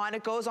spray it on,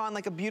 it goes on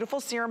like a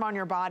beautiful serum on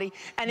your body,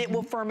 and it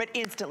will firm it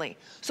instantly.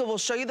 So we'll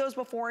show you those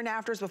before and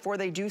afters before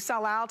they do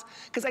sell out.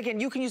 Because again,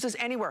 you can use this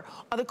anywhere.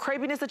 The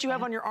crepiness that you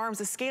have on your arms,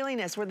 the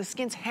scaliness where the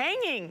skin's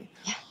hanging.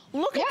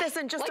 Look at this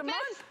in just a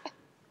month.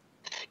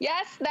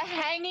 Yes, the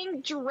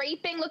hanging,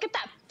 draping, look at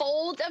that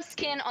fold of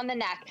skin on the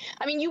neck.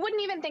 I mean, you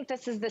wouldn't even think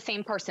this is the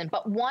same person,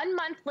 but 1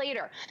 month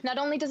later, not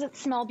only does it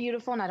smell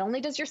beautiful, not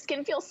only does your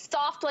skin feel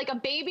soft like a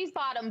baby's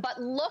bottom,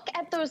 but look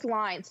at those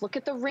lines, look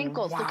at the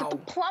wrinkles, look at the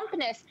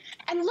plumpness,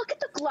 and look at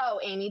the glow,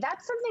 Amy.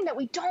 That's something that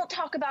we don't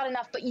talk about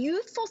enough, but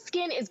youthful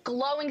skin is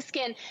glowing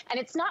skin, and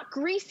it's not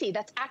greasy.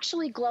 That's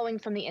actually glowing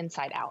from the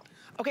inside out.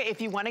 Okay,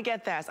 if you want to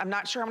get this, I'm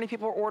not sure how many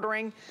people are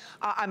ordering.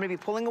 I'm going to be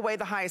pulling away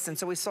the hyacinth,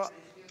 so we saw...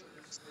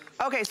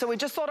 Okay, so we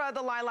just sold out of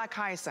the lilac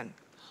hyacinth.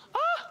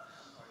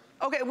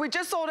 Okay, we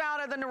just sold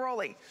out of the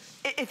neroli.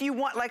 If you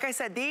want, like I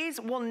said, these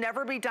will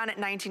never be done at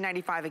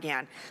 $19.95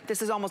 again.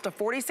 This is almost a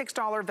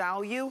 $46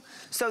 value.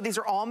 So these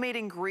are all made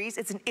in Greece.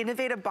 It's an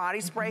innovative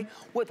body spray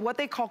with what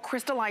they call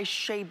crystallized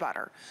shea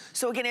butter.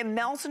 So again, it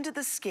melts into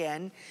the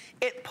skin.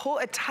 It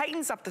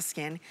tightens up the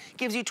skin,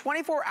 gives you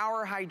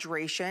 24-hour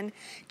hydration,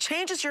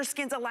 changes your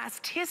skin's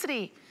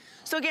elasticity.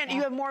 So again,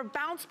 you have more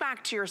bounce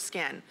back to your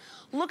skin.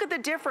 Look at the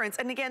difference.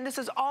 And again, this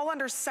is all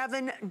under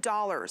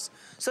 $7.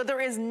 So there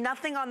is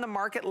nothing on the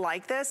market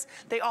like this.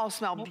 They all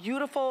smell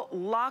beautiful,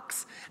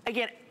 luxe.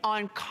 Again,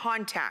 on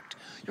contact,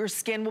 your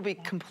skin will be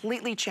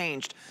completely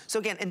changed. So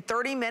again, in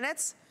 30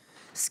 minutes,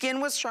 skin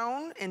was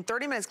shown in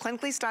 30 minutes,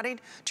 clinically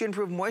studied, to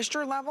improve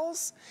moisture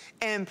levels,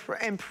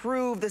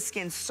 improve the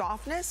skin's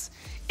softness,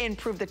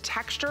 improve the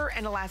texture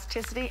and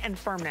elasticity and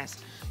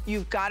firmness.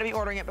 You've got to be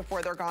ordering it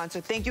before they're gone. So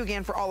thank you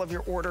again for all of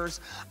your orders.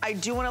 I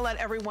do want to let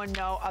everyone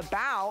know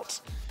about,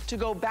 to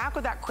go back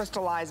with that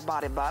crystallized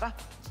body butter.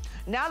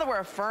 Now that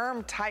we're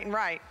firm, tight, and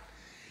right,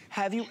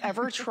 have you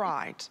ever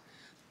tried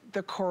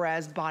the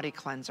Korres body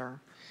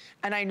cleanser?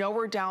 And I know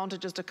we're down to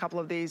just a couple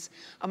of these.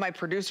 My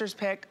producer's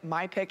pick,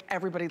 my pick,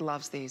 everybody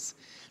loves these.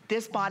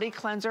 This body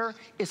cleanser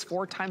is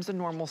 4 times the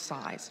normal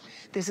size.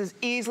 This is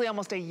easily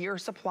almost a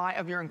year's supply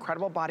of your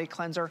incredible body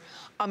cleanser.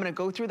 I'm gonna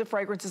go through the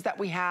fragrances that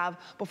we have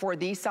before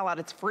these sell out.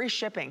 It's free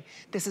shipping.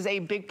 This is a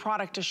big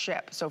product to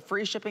ship, so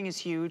free shipping is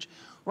huge.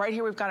 Right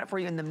here, we've got it for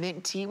you in the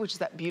mint tea, which is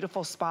that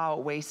beautiful spa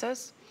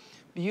oasis.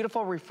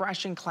 Beautiful,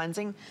 refreshing,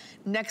 cleansing.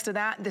 Next to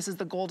that, this is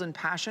the golden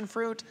passion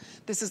fruit.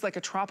 This is like a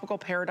tropical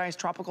paradise,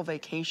 tropical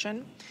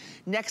vacation.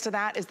 Next to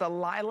that is the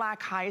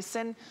lilac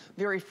hyacinth,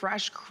 very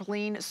fresh,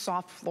 clean,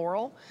 soft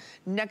floral.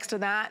 Next to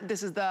that,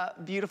 this is the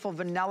beautiful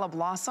vanilla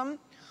blossom,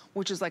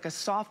 which is like a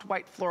soft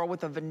white floral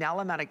with a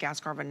vanilla,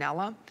 Madagascar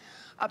vanilla.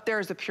 Up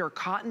there is the pure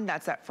cotton,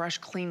 that's that fresh,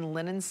 clean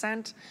linen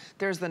scent.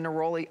 There's the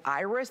neroli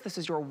iris, this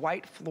is your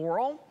white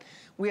floral.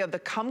 We have the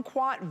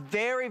kumquat,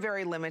 very,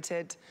 very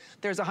limited.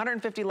 There's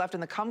 150 left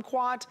in the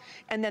kumquat,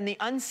 and then the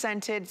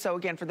unscented. So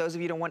again, for those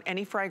of you who don't want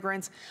any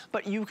fragrance,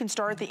 but you can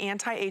start the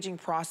anti-aging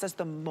process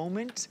the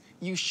moment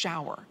you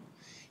shower.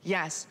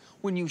 Yes,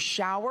 when you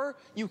shower,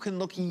 you can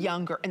look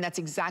younger, and that's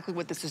exactly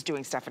what this is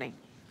doing, Stephanie.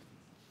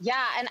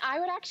 Yeah, and I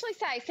would actually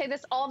say, I say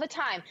this all the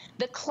time,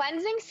 the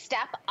cleansing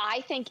step,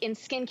 I think, in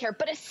skincare,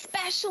 but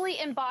especially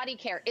in body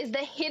care, is the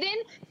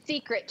hidden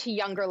secret to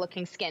younger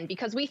looking skin.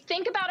 Because we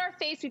think about our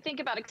face, we think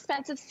about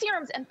expensive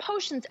serums and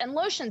potions and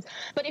lotions,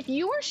 but if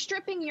you are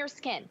stripping your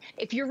skin,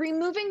 if you're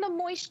removing the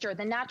moisture,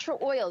 the natural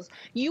oils,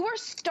 you are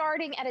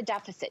starting at a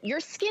deficit. Your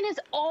skin is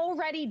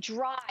already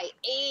dry,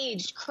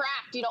 aged,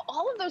 cracked, you know,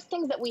 all of those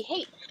things that we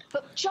hate.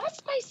 But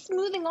just by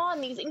smoothing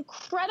on these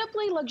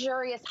incredibly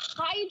luxurious,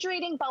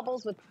 hydrating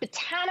bubbles with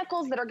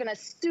botanicals that are going to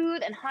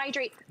soothe and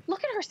hydrate.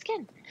 Look at her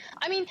skin.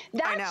 I mean,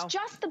 that's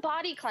just the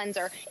body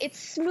cleanser. It's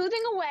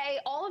smoothing away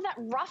all of that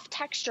rough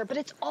texture, but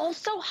it's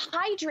also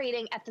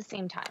hydrating at the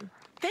same time.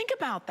 Think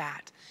about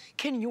that.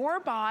 Can your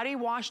body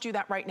wash do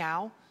that right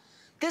now?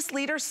 This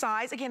liter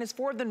size, again, is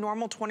for the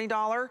normal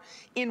 $20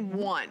 in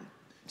one.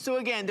 So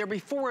again, there'll be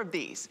 4 of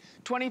these,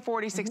 $20,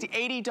 $40,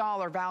 $60,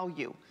 $80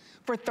 value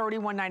for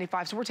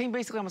 $31.95. So we're taking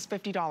basically almost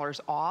 $50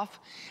 off.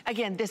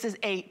 Again, this is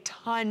a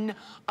ton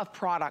of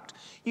product.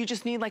 You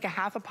just need like a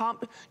half a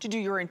pump to do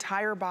your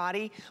entire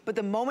body. But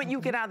the moment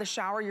you get out of the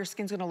shower, your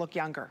skin's gonna look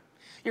younger.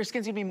 Your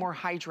skin's gonna be more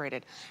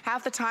hydrated.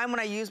 Half the time when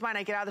I use mine,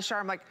 I get out of the shower,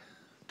 I'm like,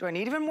 do I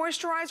need even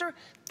moisturizer?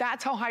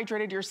 That's how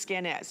hydrated your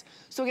skin is.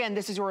 So again,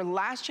 this is your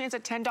last chance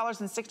at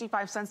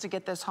 $10.65 to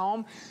get this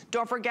home.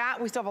 Don't forget,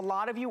 we still have a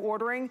lot of you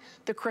ordering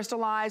the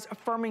crystallized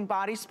affirming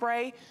body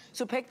spray.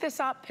 So pick this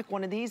up, pick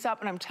one of these up,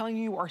 and I'm telling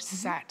you, you are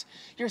set.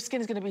 Your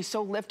skin is gonna be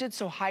so lifted,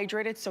 so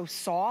hydrated, so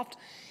soft.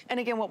 And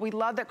again, what we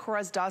love that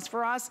Korres does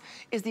for us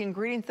is the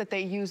ingredients that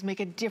they use make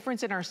a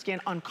difference in our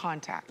skin on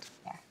contact.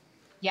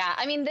 Yeah,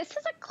 I mean, this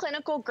is a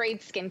clinical grade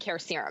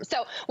skincare serum.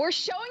 So we're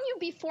showing you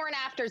before and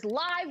afters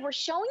live. We're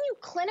showing you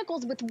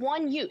clinicals with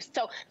one use.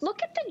 So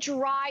look at the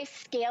dry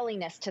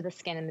scaliness to the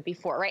skin in the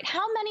before, right?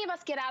 How many of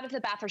us get out of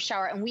the bath or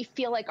shower and we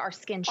feel like our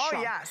skin shrunk?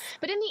 Oh, yes.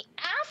 But in the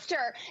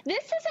after,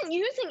 this isn't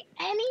using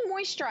any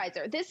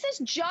moisturizer. This is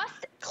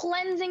just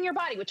cleansing your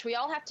body, which we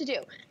all have to do.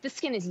 The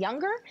skin is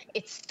younger,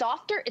 it's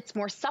softer, it's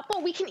more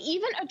supple. We can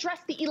even address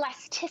the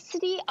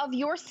elasticity of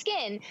your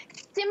skin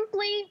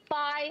simply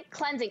by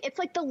cleansing. It's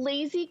like the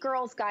lazy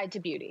girl's guide to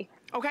beauty.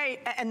 Okay,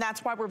 and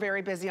that's why we're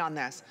very busy on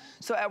this.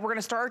 So we're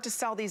gonna start to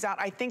sell these out.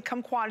 I think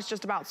Kumquat is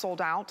just about sold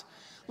out.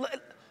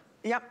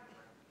 Yep.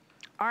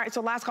 All right,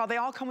 so last call. They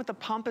all come with a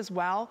pump as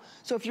well.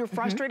 So if you're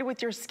frustrated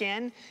with your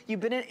skin,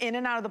 you've been in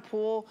and out of the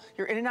pool,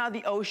 you're in and out of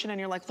the ocean, and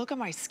you're like, look at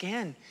my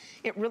skin.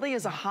 It really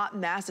is a hot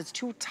mess. It's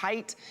too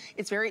tight.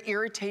 It's very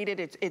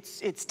irritated.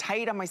 It's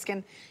tight on my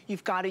skin.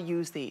 You've got to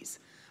use these.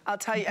 I'll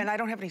tell you, and I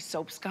don't have any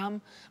soap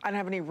scum. I don't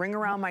have any ring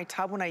around my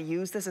tub when I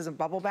use this as a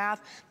bubble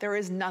bath. There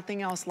is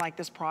nothing else like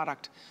this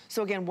product.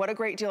 So again, what a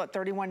great deal at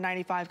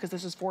 $31.95 because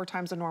this is 4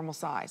 times the normal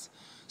size.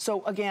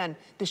 So again,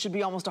 this should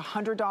be almost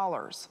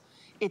 $100.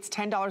 It's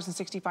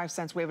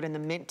 $10.65. We have it in the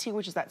mint tea,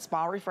 which is that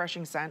spa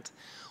refreshing scent.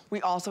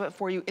 We also have it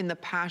for you in the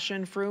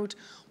passion fruit,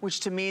 which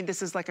to me,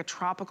 this is like a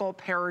tropical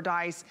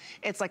paradise.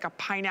 It's like a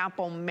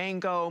pineapple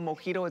mango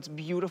mojito. It's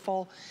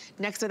beautiful.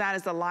 Next to that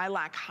is the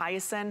lilac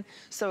hyacinth.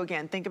 So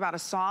again, think about a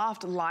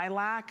soft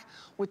lilac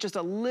with just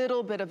a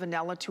little bit of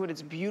vanilla to it.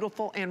 It's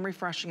beautiful and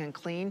refreshing and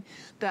clean.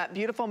 That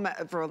beautiful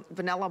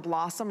vanilla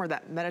blossom, or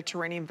that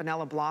Mediterranean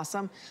vanilla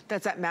blossom,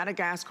 that's that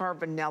Madagascar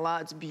vanilla.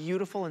 It's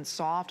beautiful and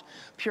soft.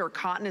 Pure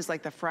cotton is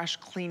like the fresh,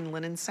 clean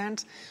linen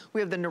scent.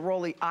 We have the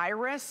neroli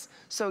iris.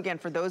 So again,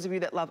 for those of you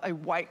that love a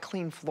white,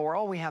 clean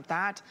floral, we have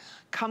that.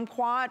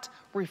 Kumquat,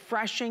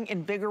 refreshing,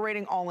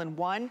 invigorating, all in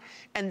one.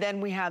 And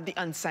then we have the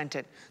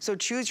unscented. So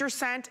choose your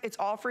scent. It's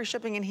all free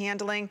shipping and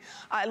handling.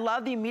 I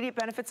love the immediate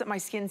benefits that my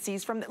skin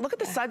sees from it. Look at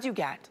the suds you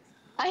get.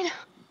 I know.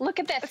 Look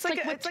at this.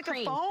 It's like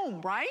a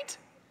foam, right?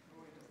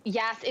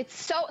 Yes, it's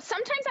so,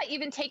 sometimes I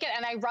even take it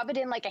and I rub it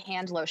in like a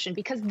hand lotion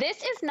because this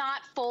is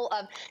not full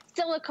of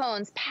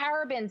silicones,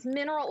 parabens,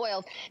 mineral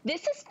oils.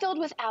 This is filled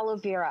with aloe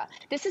vera.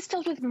 This is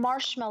filled with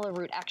marshmallow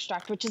root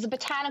extract, which is a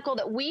botanical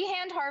that we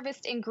hand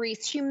harvest in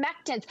Greece,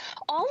 humectants,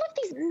 all of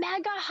these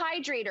mega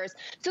hydrators,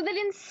 so that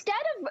instead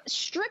of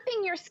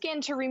stripping your skin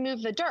to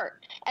remove the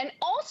dirt and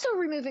also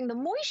removing the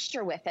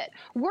moisture with it,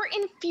 we're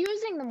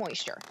infusing the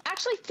moisture.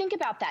 Actually, think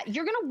about that.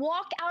 You're gonna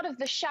walk out of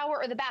the shower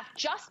or the bath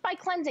just by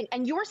cleansing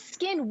and your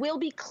skin will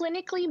be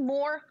clinically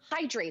more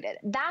hydrated.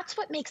 That's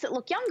what makes it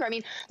look younger. I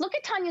mean, look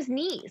at Tanya's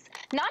knees.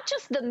 Not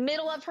just the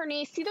middle of her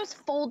knee. See those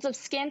folds of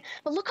skin?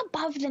 But look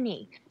above the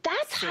knee.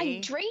 That's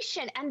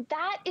hydration, and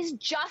that is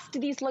just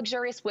these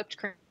luxurious whipped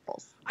creams.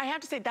 I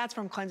have to say, that's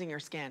from cleansing your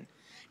skin.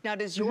 Now,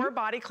 does your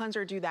body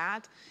cleanser do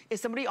that?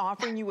 Is somebody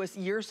offering you a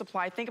year's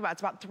supply? Think about it.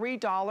 It's about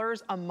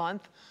 $3 a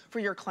month for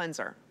your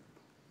cleanser.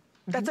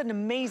 That's an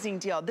amazing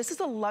deal. This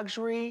is a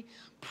luxury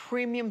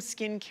premium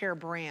skincare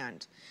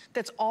brand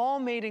that's all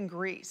made in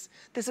Greece.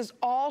 This is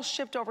all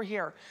shipped over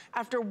here.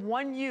 After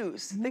one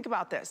use, think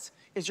about this.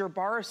 Is your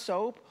bar of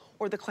soap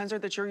or the cleanser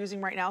that you're using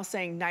right now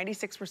saying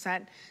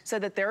 96%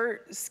 said that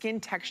their skin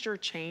texture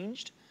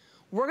changed?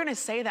 We're gonna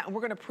say that and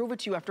we're gonna prove it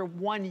to you after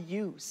one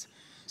use.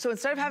 So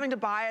instead of having to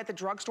buy at the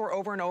drugstore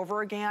over and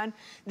over again,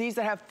 these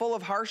that have full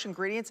of harsh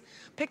ingredients,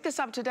 pick this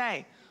up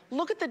today.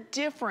 Look at the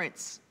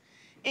difference.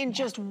 in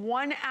just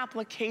one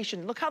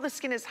application. Look how the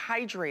skin is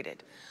hydrated.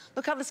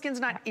 Look how the skin's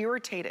not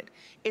irritated.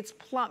 It's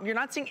plump. You're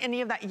not seeing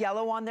any of that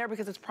yellow on there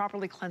because it's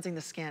properly cleansing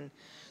the skin.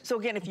 So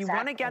again, if you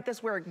want to get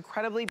this, we're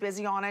incredibly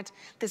busy on it.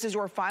 This is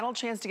your final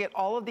chance to get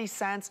all of these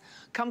scents.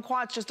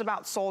 Kumquat's just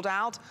about sold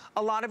out.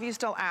 A lot of you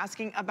still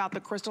asking about the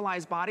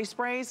crystallized body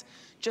sprays.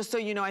 Just so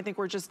you know, I think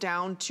we're just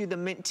down to the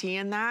mint tea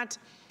in that.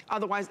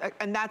 Otherwise,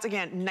 and that's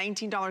again,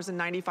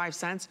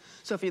 $19.95.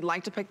 So if you'd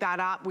like to pick that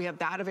up, we have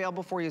that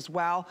available for you as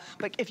well.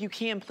 But if you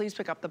can, please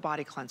pick up the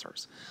body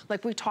cleansers.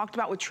 Like we talked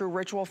about with True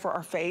Ritual for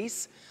our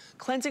face,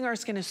 cleansing our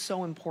skin is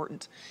so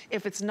important.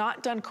 If it's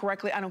not done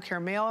correctly, I don't care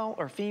male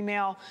or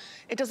female,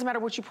 it doesn't matter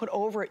what you put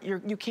over it, you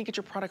can't get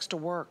your products to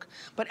work.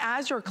 But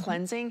as you're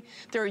cleansing,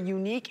 there are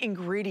unique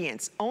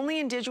ingredients, only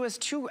indigenous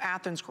to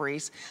Athens,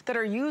 Greece, that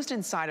are used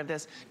inside of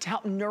this to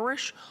help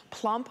nourish,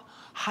 plump,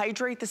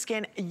 hydrate the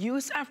skin.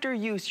 Use after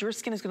use, your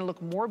skin is gonna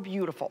look more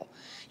beautiful.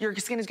 Your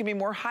skin is gonna be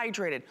more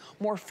hydrated,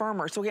 more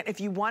firmer. So again,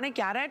 if you wanna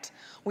get it,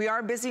 we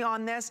are busy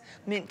on this.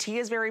 Mint tea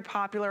is very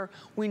popular.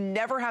 We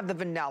never have the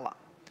vanilla.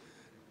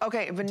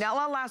 Okay,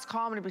 vanilla last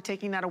call, I'm gonna be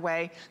taking that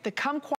away. The Kumquat